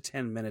 5 to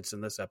 10 minutes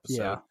in this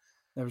episode. Yeah,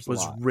 there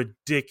was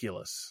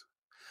ridiculous.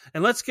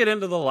 And let's get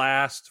into the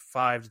last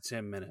 5 to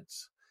 10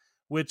 minutes,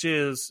 which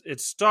is, it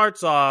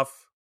starts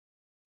off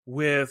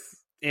with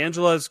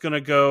Angela's going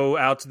to go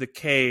out to the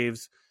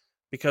caves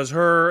because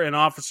her and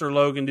Officer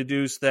Logan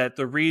deduced that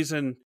the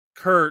reason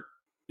Kurt,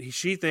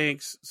 she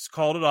thinks,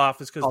 called it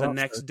off is because the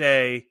next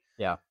day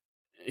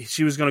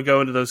she was going to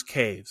go into those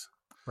caves.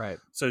 Right.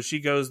 So she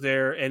goes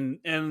there, and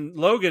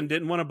Logan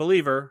didn't want to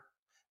believe her,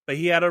 but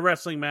he had a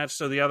wrestling match,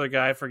 so the other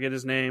guy, I forget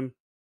his name,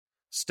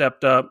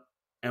 stepped up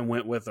and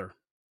went with her.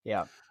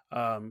 Yeah.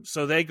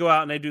 So they go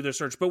out and they do their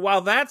search. But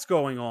while that's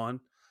going on,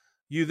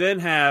 you then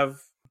have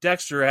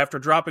Dexter, after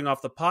dropping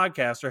off the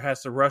podcaster,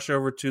 has to rush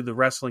over to the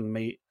wrestling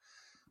meet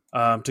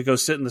to go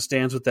sit in the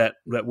stands with that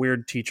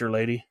weird teacher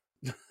lady.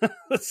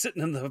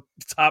 Sitting in the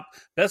top,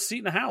 best seat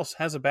in the house,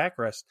 has a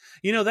backrest.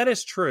 You know, that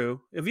is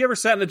true. Have you ever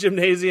sat in a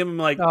gymnasium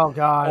and oh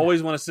God,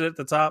 always want to sit at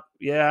the top?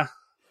 Yeah.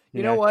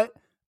 You know what?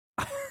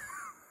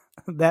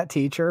 That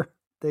teacher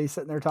they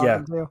sitting there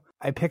talking to,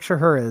 I picture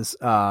her as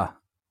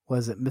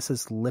was it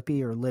Mrs.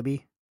 Lippy or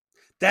Libby?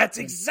 That's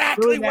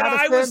exactly what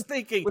I was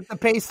thinking. With the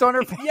paste on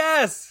her face.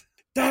 Yes.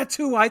 That's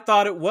who I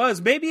thought it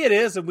was. Maybe it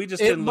is, and we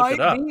just didn't look it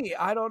up. It might be.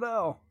 I don't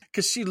know.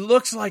 Because she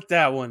looks like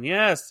that one,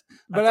 yes.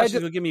 But I thought she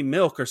was going to give me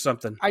milk or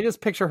something. I just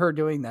picture her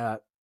doing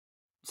that.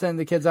 Sending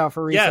the kids out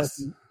for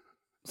recess.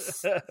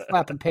 Yes. And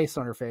slapping paste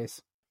on her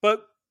face.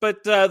 But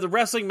the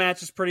wrestling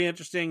match is pretty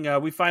interesting.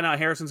 We find out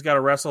Harrison's got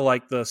to wrestle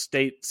like the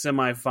state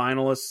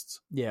semifinalists.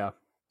 Yeah.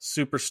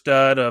 Super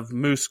stud of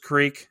Moose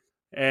Creek.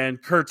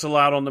 And Kurt's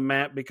allowed on the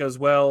mat because,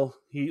 well,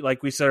 he,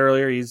 like we said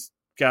earlier, he's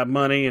got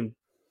money and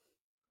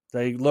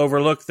they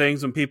overlook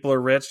things when people are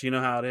rich. You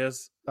know how it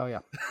is. Oh, yeah.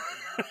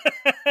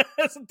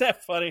 Isn't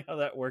that funny how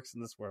that works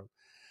in this world?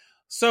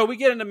 So we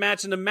get in the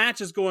match, and the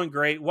match is going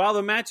great. While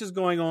the match is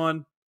going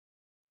on,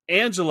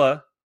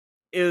 Angela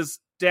is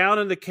down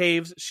in the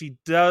caves. She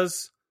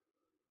does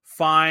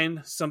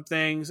find some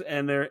things,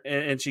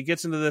 and she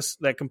gets into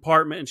that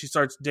compartment, and she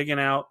starts digging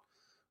out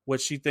what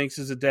she thinks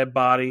is a dead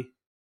body.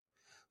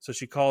 So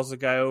she calls the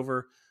guy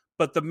over.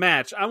 But the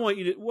match, I want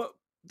you to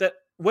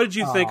what did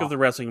you think of the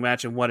wrestling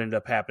match and what ended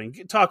up happening?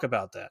 Talk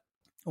about that.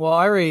 Well,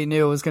 I already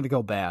knew it was going to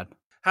go bad.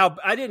 how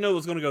I didn't know it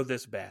was going to go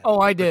this bad. Oh,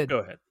 I did. Go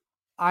ahead.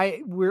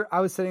 I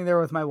was sitting there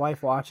with my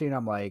wife watching. And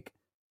I'm like,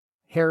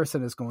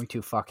 Harrison is going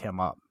to fuck him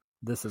up.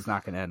 This is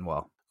not going to end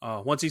well.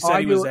 Once he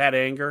said had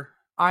anger.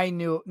 I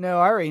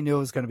already knew it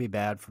was going to be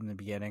bad from the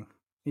beginning.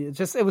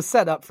 It was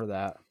set up for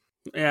that.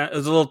 Yeah, it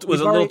was a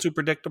little too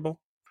predictable.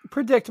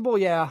 Predictable,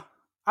 yeah.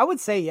 I would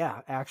say,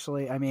 yeah,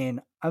 actually. I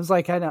mean, I was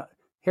like, I know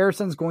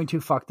Harrison's going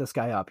to fuck this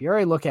guy up. You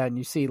already look at it and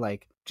you see,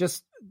 like,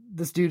 just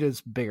this dude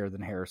is bigger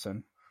than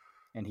Harrison.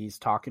 And he's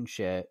talking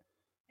shit.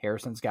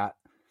 Harrison's got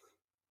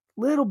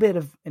a little bit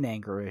of an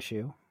anger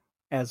issue,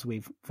 as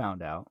we've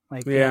found out.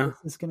 Like, this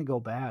is going to go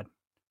bad.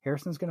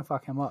 Harrison's going to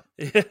fuck him up.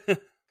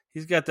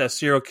 He's got that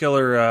serial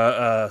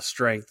killer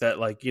strength, that,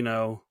 like,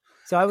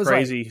 so I was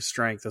crazy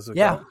strength, as we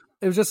yeah. call it.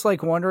 It was just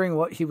like wondering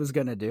what he was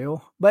going to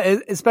do. But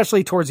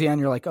especially towards the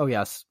end, you're like, oh,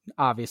 yes,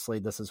 obviously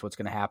this is what's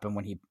going to happen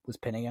when he was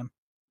pinning him.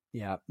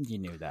 Yeah, you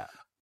knew that.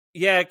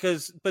 Yeah,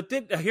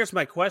 here's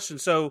my question.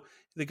 So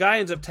the guy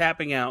ends up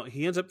tapping out.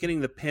 He ends up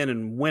getting the pin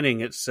and winning,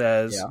 it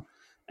says. Yeah.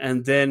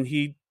 And then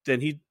he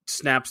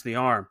snaps the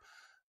arm.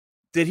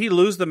 Did he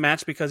lose the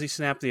match because he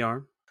snapped the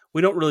arm?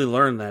 We don't really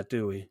learn that,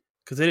 do we?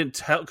 Because they didn't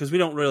tell. Because we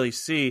don't really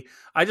see.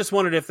 I just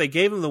wondered if they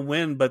gave him the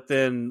win, but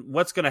then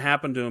what's going to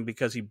happen to him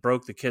because he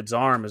broke the kid's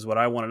arm is what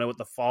I want to know. What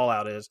the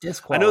fallout is.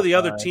 I know the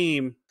other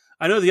team.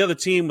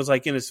 Was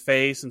like in his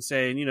face and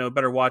saying,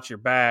 better watch your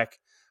back.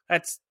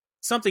 That's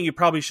something you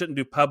probably shouldn't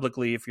do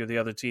publicly if you're the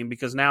other team,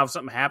 because now if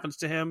something happens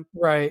to him,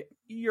 right,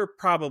 you're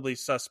probably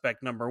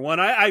suspect number one.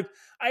 I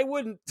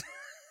wouldn't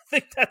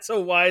think that's a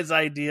wise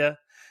idea,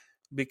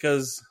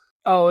 because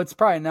it's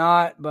probably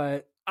not.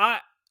 But I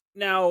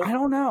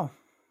don't know.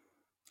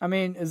 I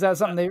mean, is that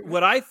something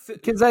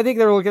because I think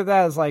they're looking at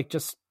that as like,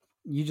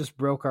 you just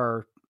broke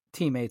our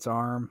teammate's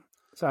arm.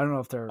 So I don't know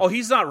if they're. Oh,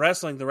 he's not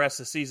wrestling the rest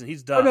of the season.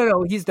 He's done. Oh,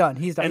 no, he's done.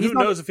 And who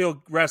knows if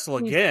he'll wrestle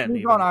again?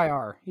 He's on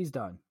IR. He's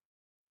done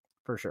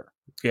for sure.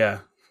 Yeah.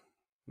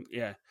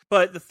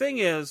 But the thing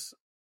is,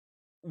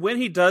 when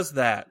he does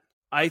that,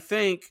 I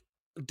think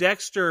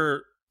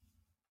Dexter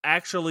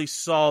actually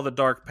saw the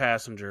dark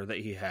passenger that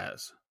he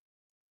has.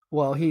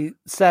 Well, he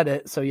said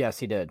it, so yes,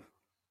 he did.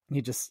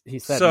 He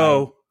said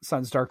so.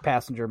 Son's dark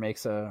passenger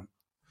makes a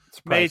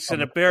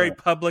very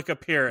public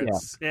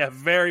appearance. Yeah,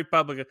 very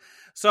public.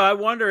 So I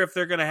wonder if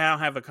they're going to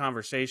have a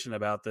conversation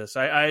about this.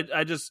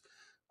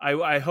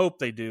 I hope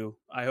they do.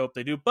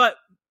 But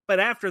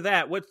after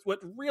that, what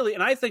really,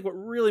 and I think what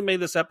really made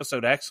this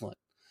episode excellent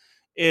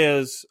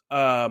is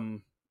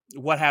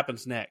what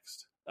happens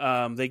next.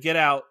 They get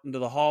out into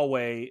the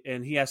hallway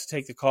and he has to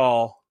take the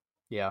call.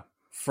 Yeah.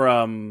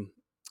 From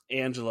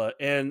Angela.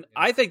 And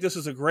I think this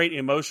is a great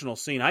emotional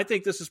scene. I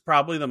think this is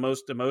probably the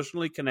most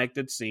emotionally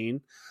connected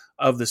scene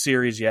of the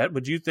series yet.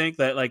 Would you think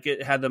that, like,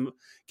 it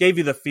gave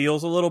you the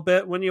feels a little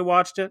bit when you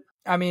watched it?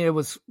 I mean, it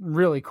was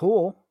really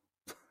cool.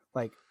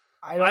 Like,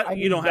 you're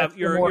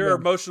an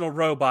emotional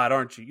robot,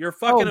 aren't you? You're a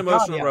fucking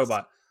emotional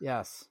robot.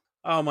 Yes.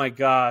 Oh my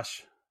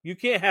gosh. You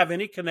can't have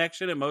any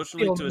connection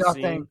emotionally to a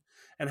scene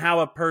and how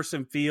a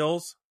person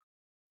feels.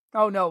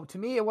 Oh no, to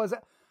me I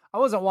wasn't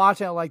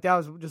watching it like that. I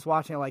was just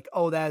watching it like,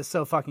 oh, that is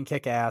so fucking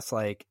kick ass.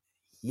 Like,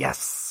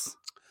 yes.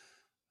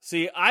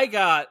 See, I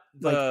got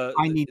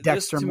I need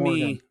Dexter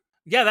more.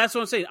 Yeah, that's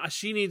what I'm saying.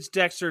 She needs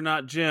Dexter,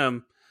 not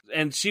Jim.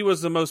 And she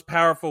was the most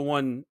powerful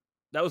one.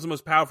 That was the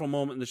most powerful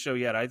moment in the show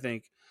yet, I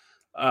think.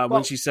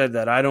 When she said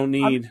that, I don't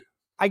need Jim.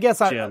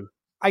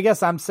 I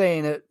guess I'm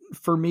saying it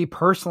for me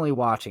personally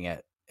watching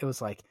it. It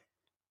was like,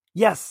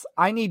 yes,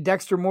 I need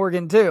Dexter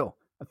Morgan too.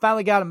 I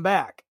finally got him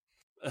back.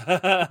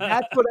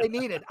 That's what I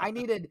needed. I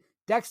needed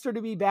Dexter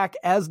to be back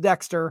as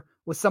Dexter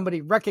with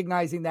somebody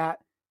recognizing that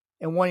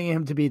and wanting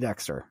him to be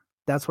Dexter.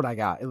 That's what I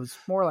got. It was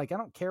more like, I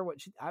don't care what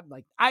I'm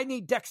like, I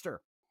need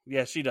Dexter.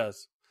 Yeah, she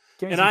does.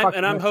 And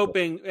I'm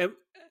hoping,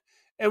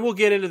 and we'll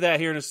get into that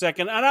here in a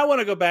second. And I want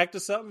to go back to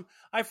something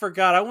I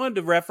forgot. I wanted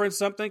to reference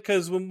something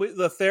because when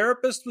the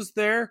therapist was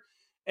there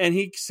and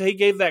he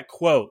gave that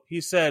quote,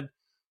 he said,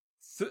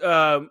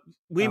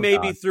 we may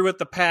be through with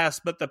the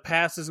past, but the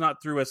past is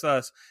not through with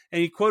us.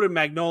 And he quoted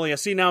Magnolia.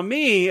 See, now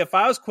if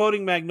I was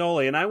quoting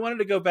Magnolia, and I wanted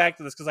to go back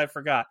to this because I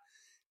forgot.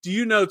 Do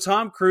you know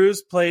Tom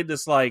Cruise played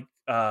this like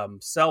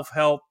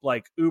self-help,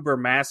 like uber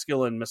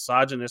masculine,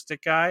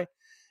 misogynistic guy?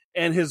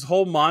 And his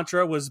whole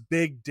mantra was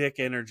big dick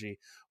energy.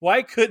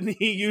 Why couldn't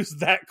he use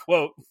that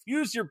quote?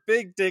 Use your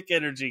big dick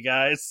energy,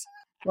 guys.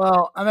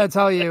 Well, I'm going to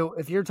tell you,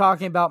 if you're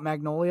talking about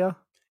Magnolia,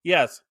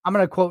 yes, I'm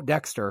going to quote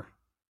Dexter.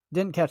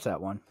 Didn't catch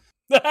that one.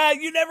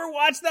 You never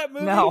watched that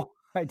movie? No,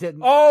 I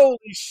didn't. Holy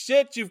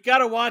shit, you've got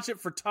to watch it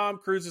for Tom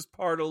Cruise's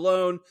part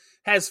alone.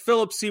 Has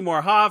Philip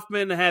Seymour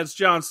Hoffman, has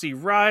John C.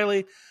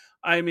 Reilly.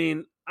 I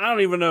mean, I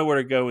don't even know where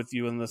to go with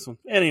you in this one.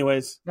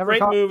 Anyways,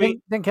 great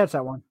movie. Didn't catch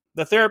that one.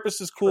 The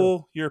therapist is cool.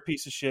 True. You're a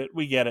piece of shit.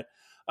 We get it.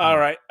 All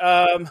right.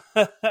 I'm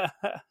going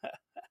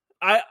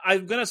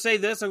to say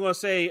this. I'm going to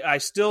say I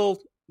still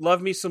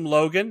love me some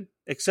Logan,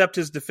 except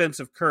his defense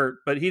of Kurt,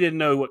 but he didn't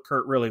know what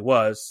Kurt really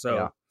was. So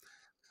yeah.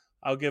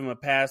 I'll give him a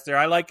pass there.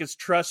 I like his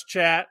trust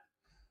chat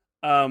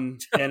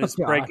and his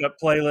breakup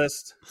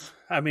playlist.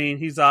 I mean,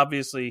 he's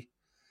obviously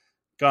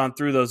gone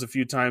through those a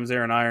few times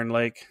there in Iron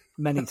Lake.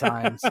 Many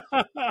times.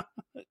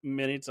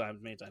 Many times.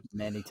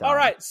 Many times. All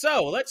right,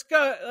 so let's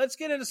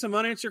get into some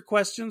unanswered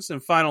questions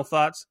and final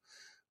thoughts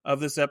of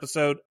this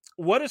episode.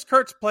 What is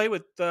Kurt's play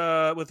with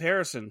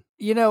Harrison?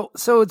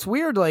 So it's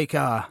weird. Like,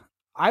 I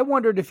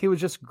wondered if he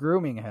was just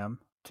grooming him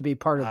to be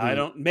part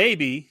of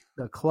maybe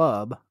the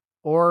club,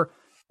 or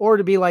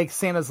to be like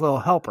Santa's little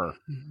helper,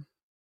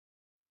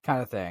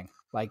 kind of thing.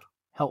 Like,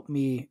 help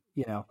me.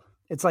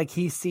 It's like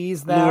he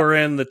sees that lure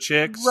in the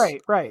chicks.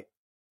 Right.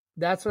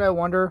 That's what I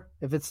wonder,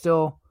 if it's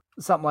still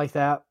something like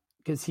that,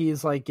 because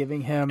he's like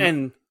giving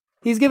Harrison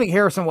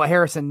what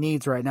Harrison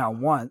needs right now,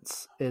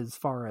 wants, as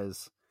far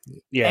as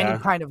any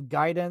kind of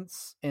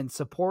guidance and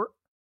support,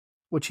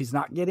 which he's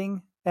not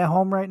getting at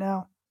home right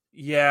now.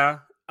 Yeah.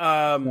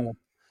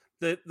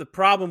 The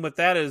problem with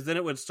that is then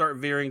it would start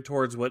veering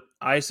towards what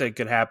I said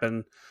could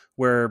happen,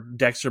 where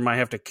Dexter might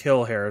have to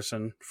kill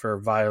Harrison for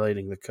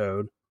violating the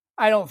code.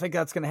 I don't think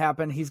that's going to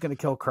happen. He's going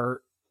to kill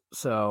Kurt.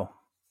 So.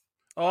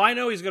 Oh, I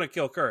know he's going to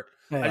kill Kurt.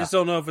 Yeah. I just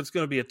don't know if it's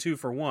going to be a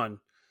 2-for-1.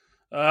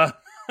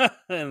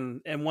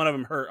 And one of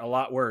them hurt a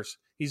lot worse.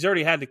 He's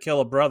already had to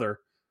kill a brother.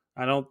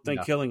 I don't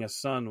think killing a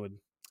son would.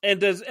 And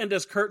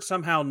does Kurt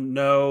somehow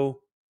know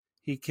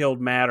he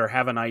killed Matt or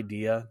have an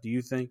idea? Do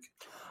you think?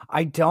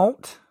 I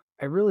don't.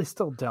 I really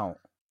still don't.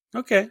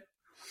 Okay.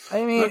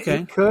 I mean,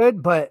 it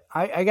could, but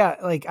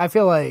I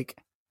feel like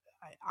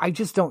I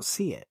just don't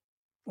see it.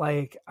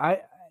 Like,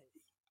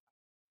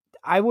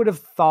 I would have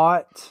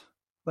thought,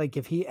 like,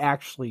 if he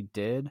actually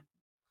did,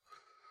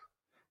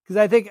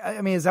 because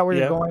is that where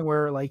you're going,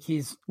 where like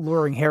he's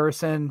luring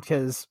Harrison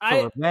for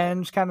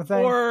revenge kind of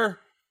thing? Or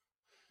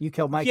you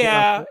killed Mike?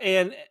 Yeah,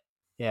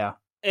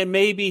 and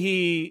maybe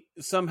he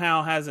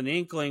somehow has an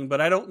inkling, but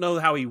I don't know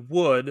how he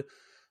would,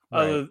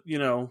 other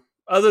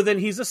than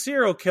he's a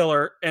serial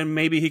killer, and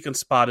maybe he can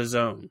spot his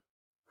own.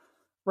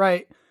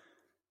 Right.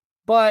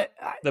 But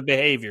the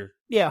behavior.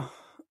 Yeah,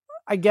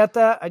 I get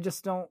that. I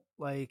just don't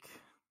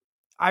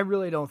I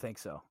really don't think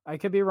so. I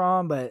could be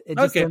wrong, but it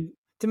just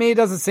to me, it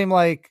doesn't seem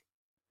like.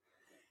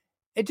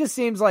 It just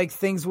seems like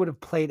things would have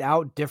played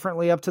out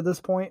differently up to this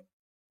point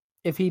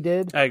if he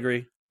did. I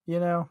agree.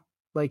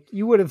 Like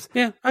you would have.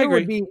 Yeah, I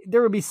agree.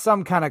 There would be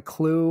some kind of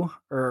clue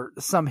or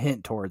some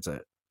hint towards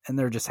it, and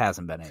there just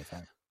hasn't been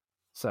anything.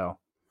 So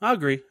I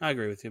agree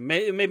with you.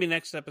 Maybe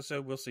next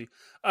episode we'll see.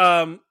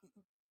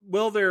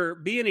 Will there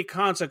be any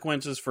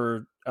consequences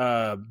for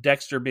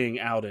Dexter being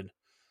outed?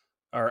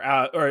 Or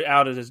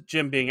outed as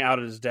Jim being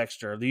outed as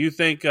Dexter? Do you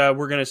think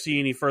we're going to see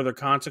any further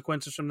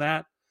consequences from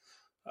that?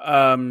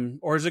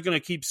 Or is it going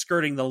to keep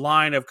skirting the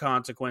line of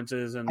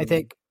consequences and I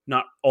think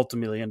not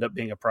ultimately end up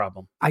being a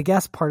problem? I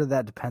guess part of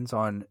that depends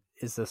on,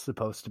 is this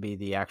supposed to be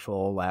the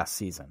actual last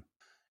season?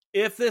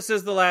 If this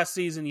is the last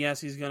season,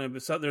 yes, there's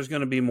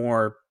going to be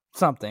more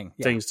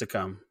things to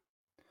come.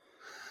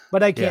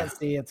 But I can't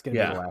see it's going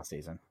to be the last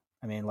season.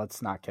 I mean,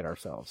 let's not kid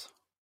ourselves.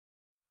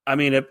 I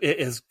mean, it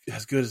is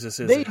as good as this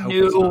is. They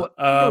knew.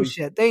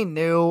 They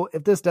knew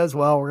if this does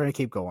well, we're going to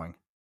keep going.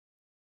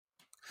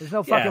 There's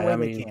no fucking way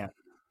they can't.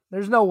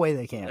 There's no way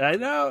they can't. I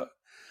know.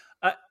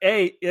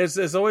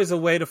 There's always a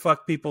way to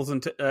fuck people's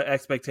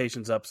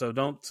expectations up, so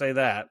don't say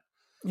that.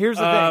 Here's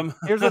the thing.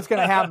 Here's what's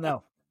going to happen,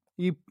 though.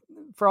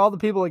 For all the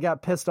people that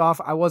got pissed off,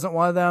 I wasn't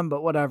one of them,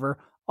 but whatever.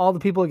 All the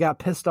people that got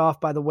pissed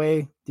off by the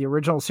way the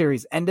original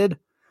series ended,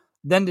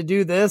 then to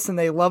do this and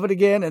they love it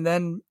again and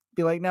then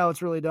be like, no,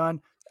 it's really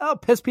done. Oh,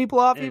 piss people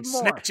off even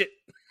more. Snatch it.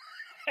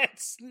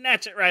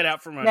 Snatch it right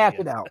out from under Snatch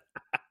it out.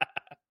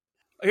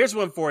 Here's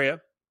one for you.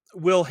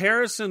 Will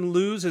Harrison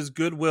lose his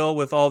goodwill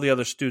with all the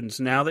other students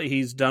now that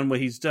he's done what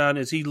he's done?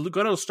 Is he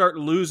going to start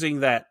losing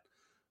that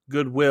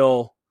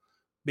goodwill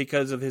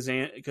because of his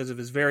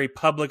very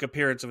public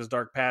appearance of his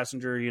dark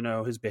passenger?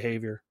 His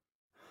behavior.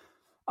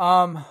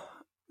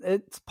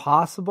 It's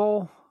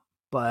possible,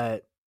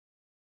 but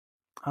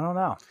I don't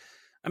know.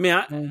 I mean,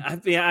 I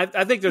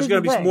think there's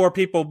going to be more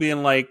people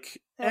being like.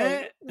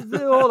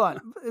 Hold on.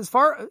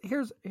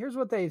 Here's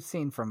what they've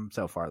seen from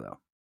so far, though.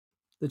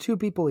 The two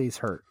people he's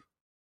hurt.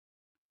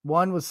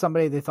 One was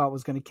somebody they thought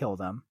was going to kill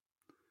them.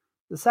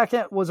 The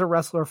second was a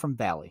wrestler from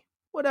Valley.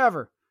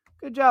 Whatever.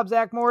 Good job,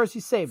 Zach Morris.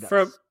 You saved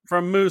us.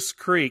 From Moose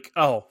Creek.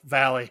 Oh,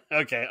 Valley.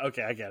 Okay,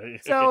 I get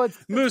it. So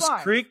it's Moose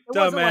fine. Creek,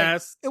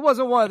 dumbass. It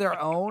wasn't one of their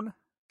own.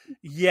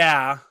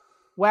 Yeah.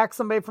 Whack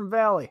somebody from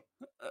Valley.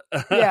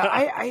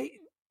 Yeah,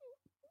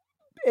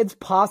 it's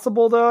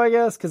possible, though, I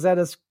guess, because that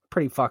is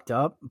pretty fucked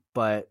up.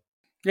 But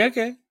yeah,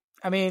 okay.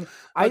 I mean,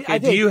 I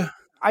think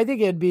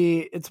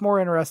it's more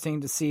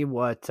interesting to see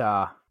what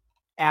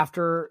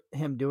after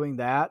him doing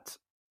that,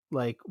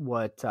 like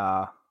what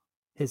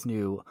his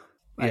new,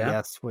 I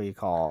guess, what you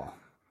call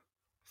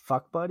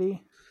fuck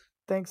buddy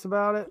thinks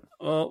about it.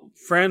 Well,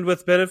 friend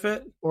with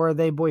benefit, or are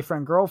they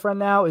boyfriend girlfriend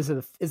now? Is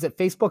it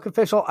Facebook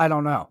official? I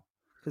don't know.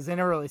 Because they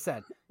never really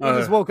said. He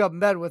just woke up in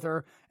bed with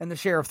her, and the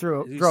sheriff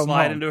drove him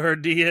home. Into her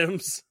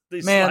DMs.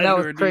 Man, that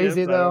was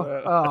crazy,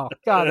 though. Oh,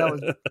 God, that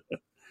was...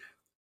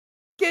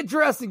 Get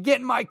dressed and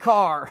get in my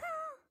car.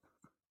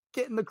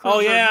 getting the cruiser. Oh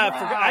yeah,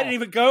 now. I didn't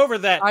even go over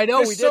that. I know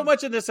There's we so did.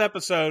 much in this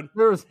episode,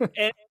 There's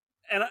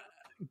and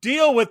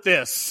deal with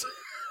this.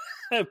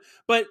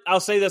 But I'll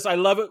say this: I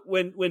love it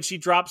when she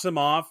drops him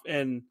off,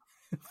 and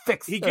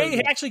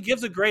he actually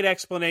gives a great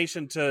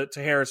explanation to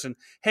Harrison.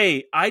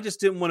 Hey, I just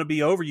didn't want to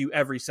be over you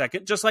every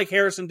second, just like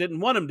Harrison didn't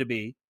want him to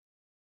be.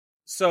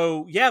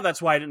 So yeah,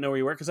 that's why I didn't know where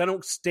you were, because I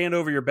don't stand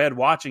over your bed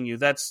watching you.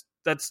 That's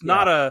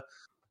not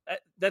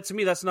that to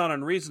me, that's not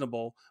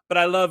unreasonable. But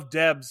I love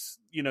Deb's.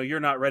 You're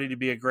not ready to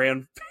be a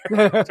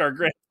grandparent or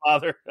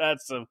grandfather.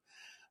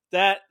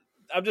 That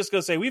I'm just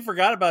gonna say we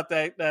forgot about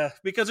that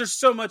because there's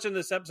so much in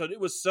this episode. It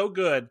was so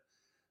good.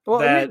 Well,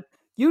 that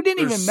you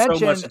didn't even mention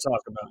so much to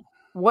talk about.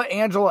 What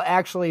Angela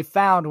actually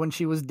found when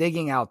she was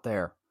digging out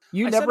there.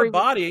 I said a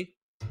body.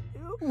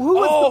 Who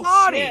was the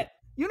body? Shit.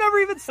 You never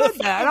even said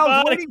that. And I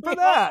was waiting for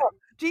that.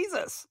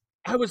 Jesus.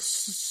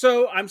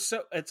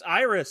 It's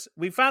Iris.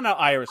 We found out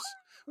Iris.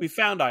 We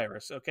found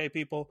Iris. Okay,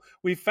 people.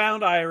 We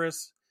found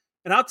Iris.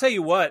 And I'll tell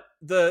you what,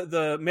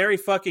 the Mary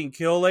fucking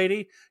Kill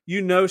lady,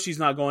 she's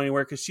not going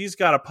anywhere because she's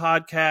got a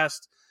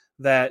podcast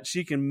that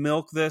she can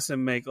milk this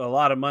and make a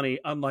lot of money,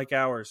 unlike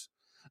ours.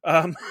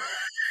 I'm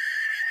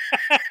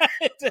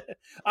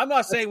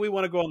not saying we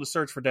want to go on the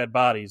search for dead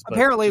bodies. But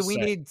apparently,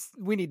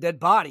 we need dead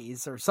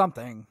bodies or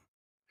something.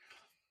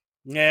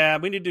 Yeah,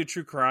 we need to do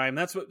true crime.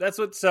 That's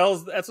what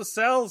sells. That's what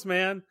sells,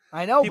 man.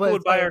 I know. People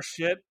would buy our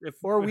shit.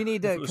 Or we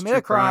need to commit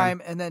a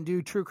crime and then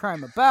do true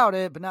crime about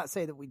it, but not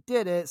say that we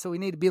did it. So we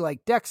need to be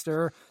like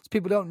Dexter, so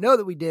people don't know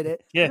that we did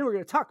it. Yeah. And then we're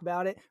going to talk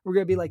about it. We're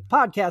going to be like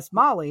Podcast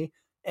Molly,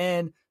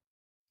 and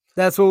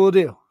that's what we'll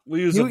do.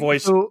 We'll use a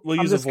voice. We'll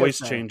use a voice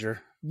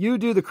changer. You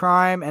do the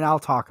crime, and I'll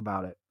talk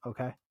about it.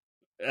 Okay.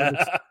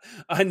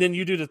 And then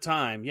you do the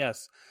time.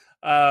 Yes.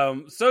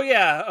 So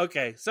yeah.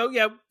 Okay. So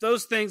yeah,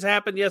 those things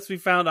happened. Yes, we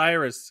found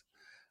Iris.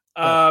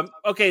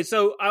 Okay.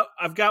 So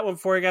I've got one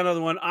for you. I got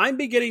another one. I'm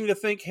beginning to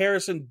think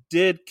Harrison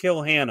did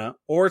kill Hannah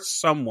or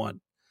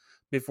someone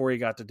before he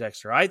got to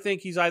Dexter. I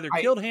think he's either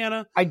killed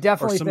Hannah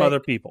or some other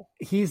people.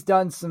 He's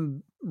done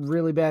some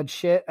really bad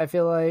shit, I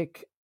feel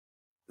like,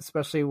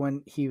 especially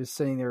when he was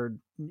sitting there,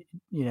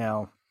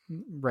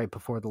 right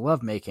before the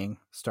lovemaking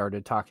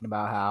started, talking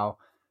about how,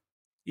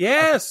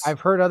 yes,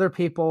 I've heard other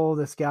people,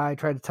 this guy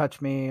tried to touch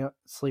me,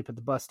 sleep at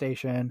the bus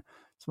station.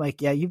 It's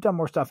like, yeah, you've done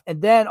more stuff.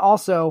 And then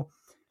also,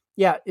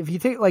 yeah, if you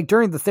think like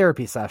during the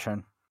therapy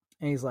session,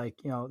 and he's like,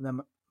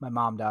 then my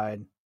mom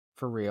died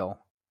for real,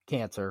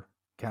 cancer,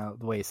 kind of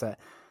the way he said,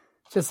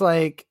 just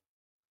like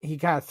he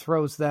kind of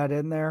throws that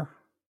in there,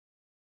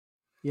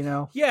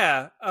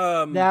 Yeah.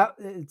 That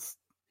it's,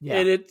 yeah.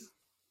 And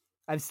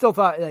I've still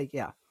thought I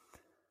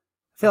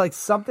feel like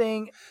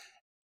something.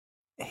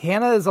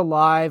 Hannah is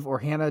alive, or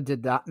Hannah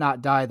did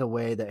not die the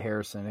way that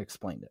Harrison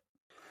explained it.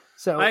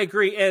 So I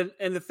agree.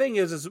 And the thing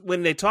is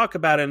when they talk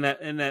about it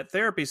in that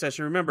therapy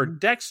session, remember,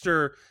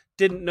 Dexter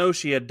didn't know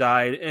she had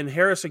died, and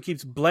Harrison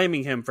keeps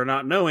blaming him for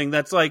not knowing.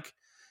 That's like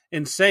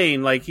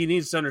insane. Like, he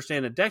needs to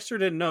understand that Dexter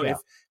didn't know. Yeah. If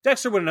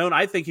Dexter would have known,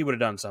 I think he would have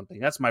done something.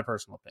 That's my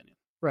personal opinion.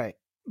 Right.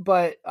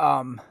 But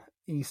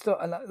you still,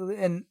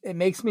 and it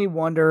makes me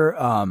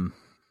wonder,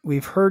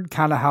 we've heard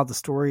kind of how the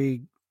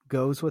story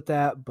goes with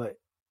that, but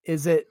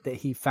is it that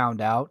he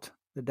found out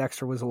that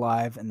Dexter was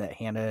alive and that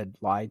Hannah had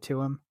lied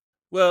to him?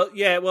 Well,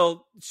 yeah.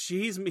 Well,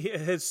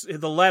 the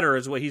letter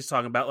is what he's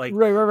talking about. Like,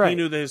 right. He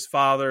knew that his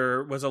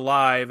father was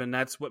alive, and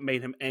that's what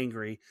made him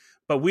angry.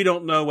 But we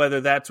don't know whether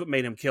that's what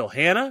made him kill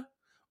Hannah,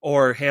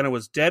 or Hannah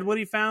was dead when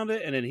he found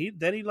it, and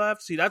then he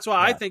left. See, that's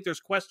why I think there's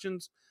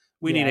questions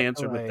we need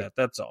answered with that.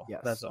 That's all.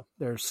 Yes, that's all.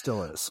 There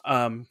still is.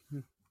 And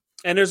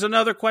there's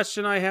another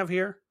question I have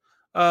here.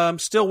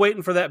 Still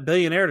waiting for that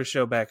billionaire to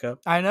show back up.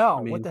 I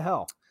know. What the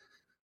hell?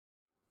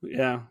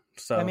 Yeah.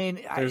 So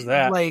there's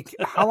that. Like,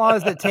 how long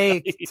does it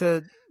take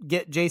to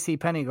get JC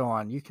Penney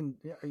going?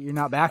 You're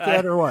not back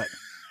yet, or what?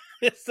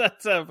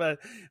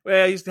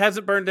 Well, he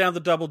hasn't burned down the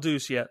double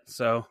deuce yet,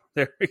 so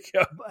there we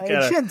go.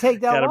 It shouldn't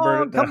take that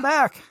long. Come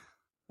back.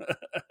 What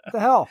the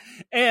hell?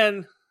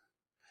 And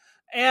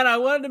I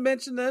wanted to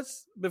mention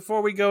this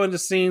before we go into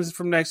scenes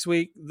from next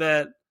week,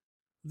 that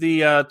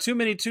the Too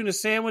Many Tuna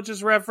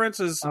Sandwiches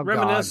reference is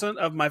reminiscent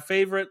of my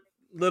favorite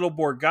little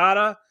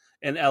Borgata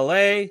in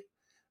L.A.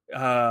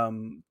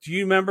 Do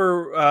you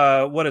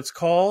remember what it's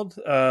called?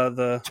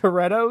 The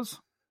Toretto's?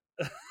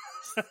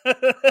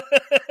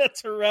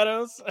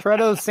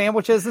 Toretto's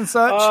sandwiches and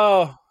such?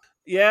 Oh,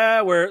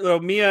 yeah, where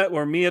Mia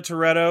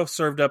Toretto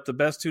served up the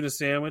best tuna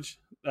sandwich.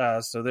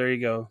 So there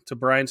you go, to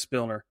Brian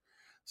Spillner.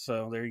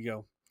 So there you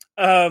go.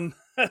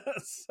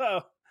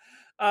 So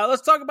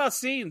let's talk about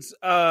scenes.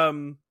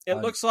 It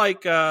looks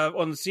like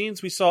on the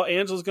scenes we saw,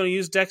 Angela's going to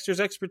use Dexter's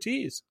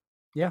expertise.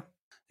 Yeah.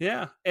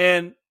 Yeah.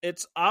 And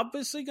it's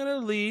obviously going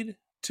to lead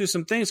to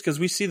some things, because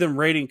we see them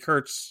raiding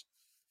Kurt's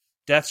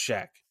death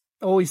shack.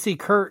 Oh, we see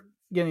Kurt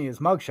getting his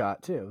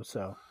mugshot too.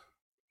 So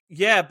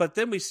yeah, but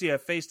then we see a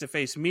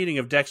face-to-face meeting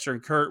of Dexter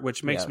and Kurt,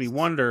 which makes me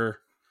wonder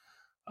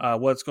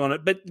what's going on.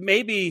 But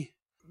maybe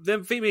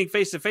them being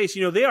face-to-face,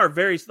 they are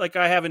very, like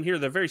I have in here,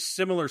 they're very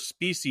similar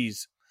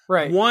species.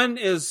 Right. One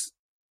is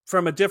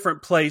from a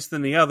different place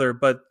than the other,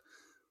 but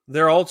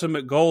their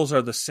ultimate goals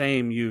are the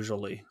same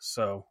usually.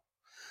 So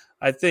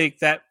I think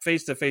that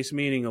face-to-face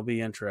meeting will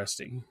be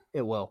interesting.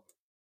 It will.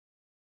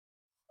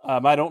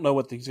 I don't know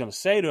what he's going to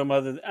say to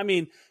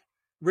him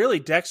really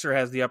Dexter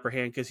has the upper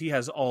hand because he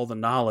has all the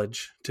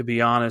knowledge, to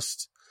be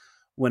honest,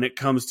 when it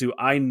comes to,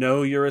 I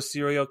know you're a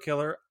serial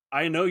killer.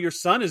 I know your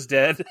son is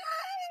dead.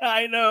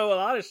 I know a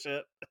lot of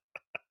shit.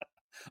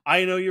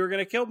 I know you were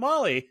going to kill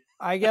Molly.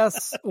 I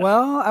guess,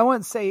 well, I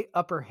wouldn't say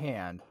upper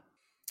hand.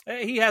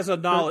 He has a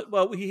knowledge.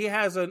 Well, he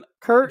has an.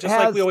 Kurt just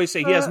has, like we always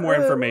say, he has more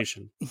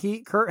information.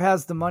 Kurt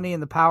has the money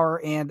and the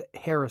power and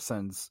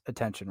Harrison's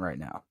attention right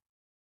now.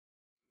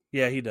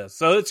 Yeah, he does.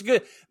 So it's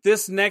good.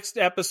 This next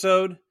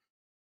episode,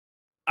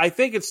 I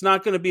think it's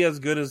not going to be as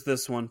good as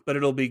this one, but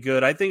it'll be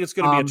good. I think it's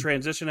going to be a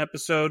transition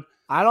episode.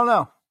 I don't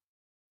know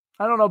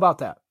about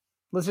that.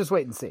 Let's just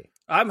wait and see.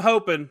 I'm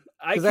hoping.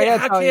 How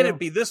can it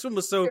be? This one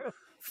was so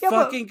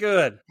fucking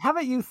good.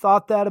 Haven't you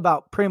thought that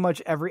about pretty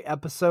much every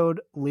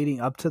episode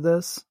leading up to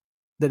this?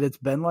 That it's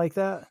been like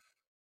that?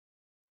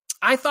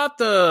 I thought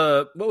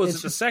the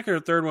second or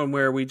third one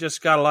where we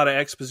just got a lot of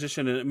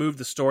exposition and it moved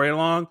the story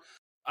along.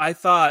 I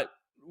thought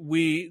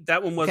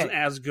that one wasn't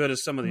as good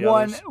as some of the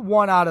others.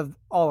 One out of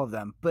all of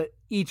them, but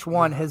each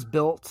one has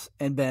built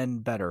and been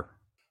better.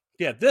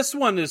 Yeah, this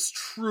one is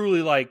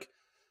truly like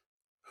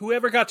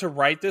whoever got to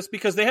write this,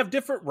 because they have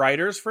different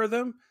writers for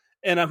them,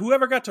 and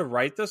whoever got to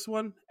write this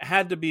one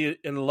had to be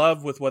in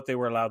love with what they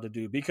were allowed to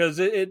do, because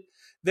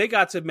they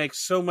got to make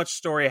so much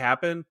story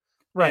happen,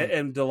 right,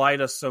 and delight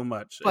us so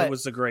much. It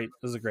was a great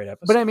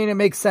episode. But I mean, it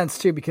makes sense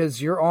too,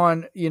 because you're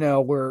on,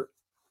 we're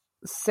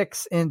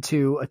 6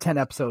 into a 10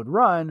 episode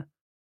run.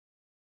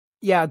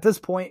 Yeah, at this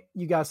point,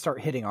 you got to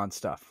start hitting on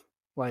stuff.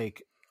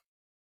 Like,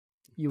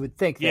 you would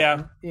think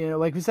that,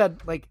 like we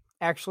said, like,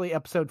 actually,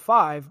 episode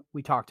 5,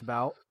 we talked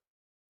about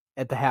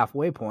at the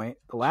halfway point,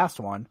 the last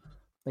one.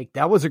 Like,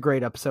 that was a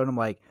great episode. I'm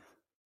like,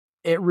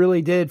 it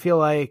really did feel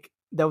like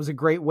that was a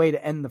great way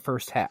to end the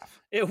first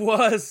half. It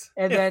was.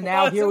 And then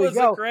here we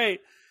go. Great.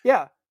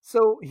 Yeah.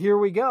 So here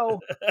we go.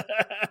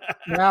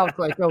 Now it's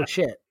like, oh,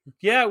 shit.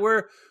 Yeah,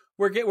 we're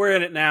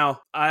in it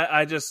now.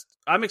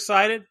 I'm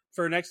excited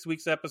for next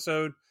week's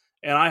episode.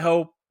 And I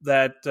hope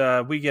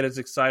that we get as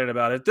excited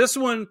about it. This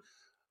one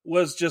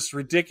was just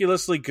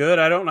ridiculously good.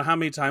 I don't know how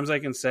many times I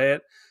can say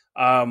it.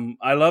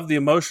 I love the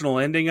emotional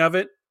ending of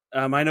it.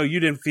 I know you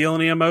didn't feel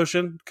any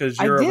emotion because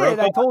you're a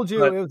robot. I told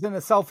you it was in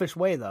a selfish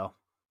way, though.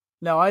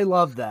 No, I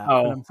love that.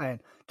 Oh. What I'm saying.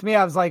 To me,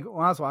 I was like,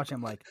 when I was watching,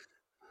 I'm like,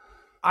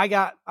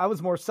 I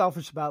was more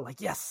selfish about,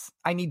 like, yes,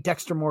 I need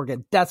Dexter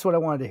Morgan. That's what I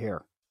wanted to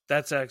hear.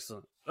 That's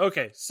excellent.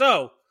 Okay,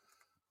 so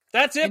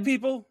that's it,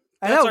 people.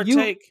 That's our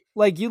take.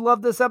 Like, you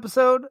love this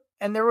episode,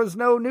 and there was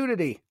no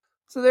nudity.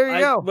 So there you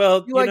go.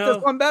 Well, you like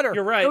this one better.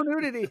 You're right. No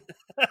nudity.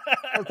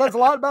 That says a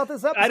lot about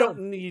this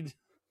episode.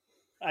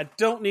 I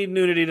don't need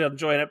nudity to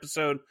enjoy an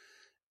episode,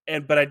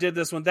 but I did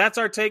this one. That's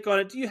our take on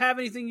it. Do you have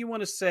anything you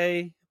want to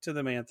say to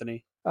them,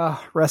 Anthony?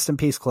 Rest in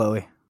peace,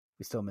 Chloe.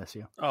 We still miss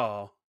you.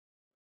 Oh,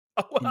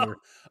 well.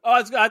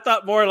 I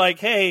thought more like,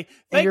 hey,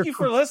 thank you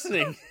for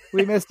listening.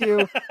 We missed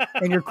you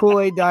and your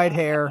Kool-Aid dyed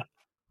hair.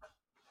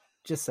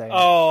 Just saying.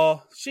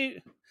 Oh,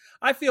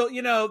 I feel,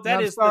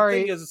 that is the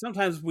thing is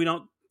sometimes we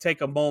don't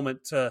take a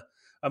moment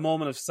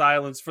of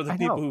silence for the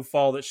people who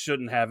fall that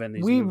shouldn't have in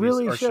these movies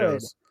really or should.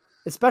 Shows.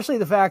 Especially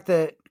the fact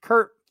that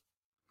Kurt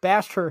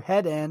bashed her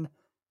head in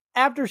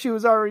after she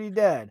was already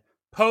dead.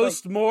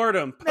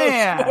 Post-mortem.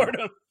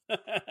 That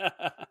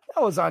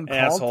was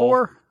uncalled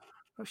for.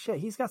 Oh shit,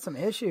 he's got some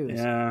issues.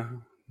 Yeah.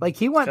 Like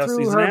he went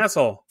through her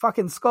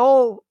fucking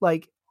skull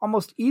like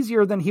almost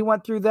easier than he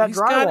went through that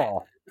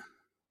drywall.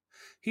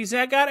 He's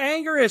got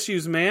anger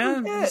issues,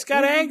 man. He's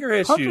got anger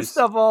issues. Punches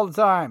stuff all the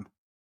time.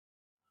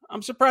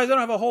 I'm surprised I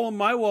don't have a hole in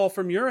my wall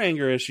from your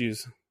anger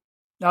issues.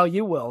 No,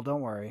 you will. Don't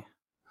worry.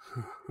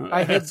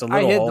 I hid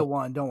the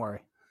one. Don't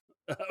worry.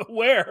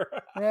 Where?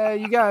 Yeah,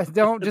 you guys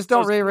don't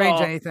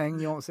rearrange anything.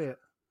 You won't see it.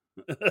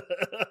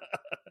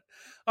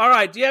 All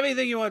right. Do you have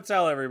anything you want to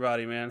tell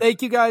everybody, man?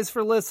 Thank you guys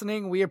for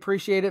listening. We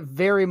appreciate it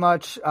very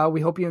much. We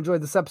hope you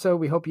enjoyed this episode.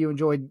 We hope you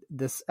enjoyed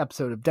this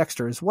episode of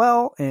Dexter as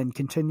well, and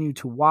continue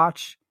to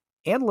watch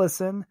and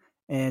listen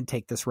and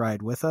take this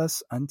ride with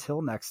us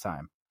until next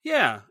time.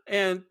 Yeah.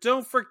 And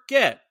don't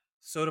forget,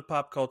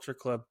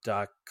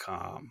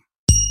 sodapopcultureclub.com.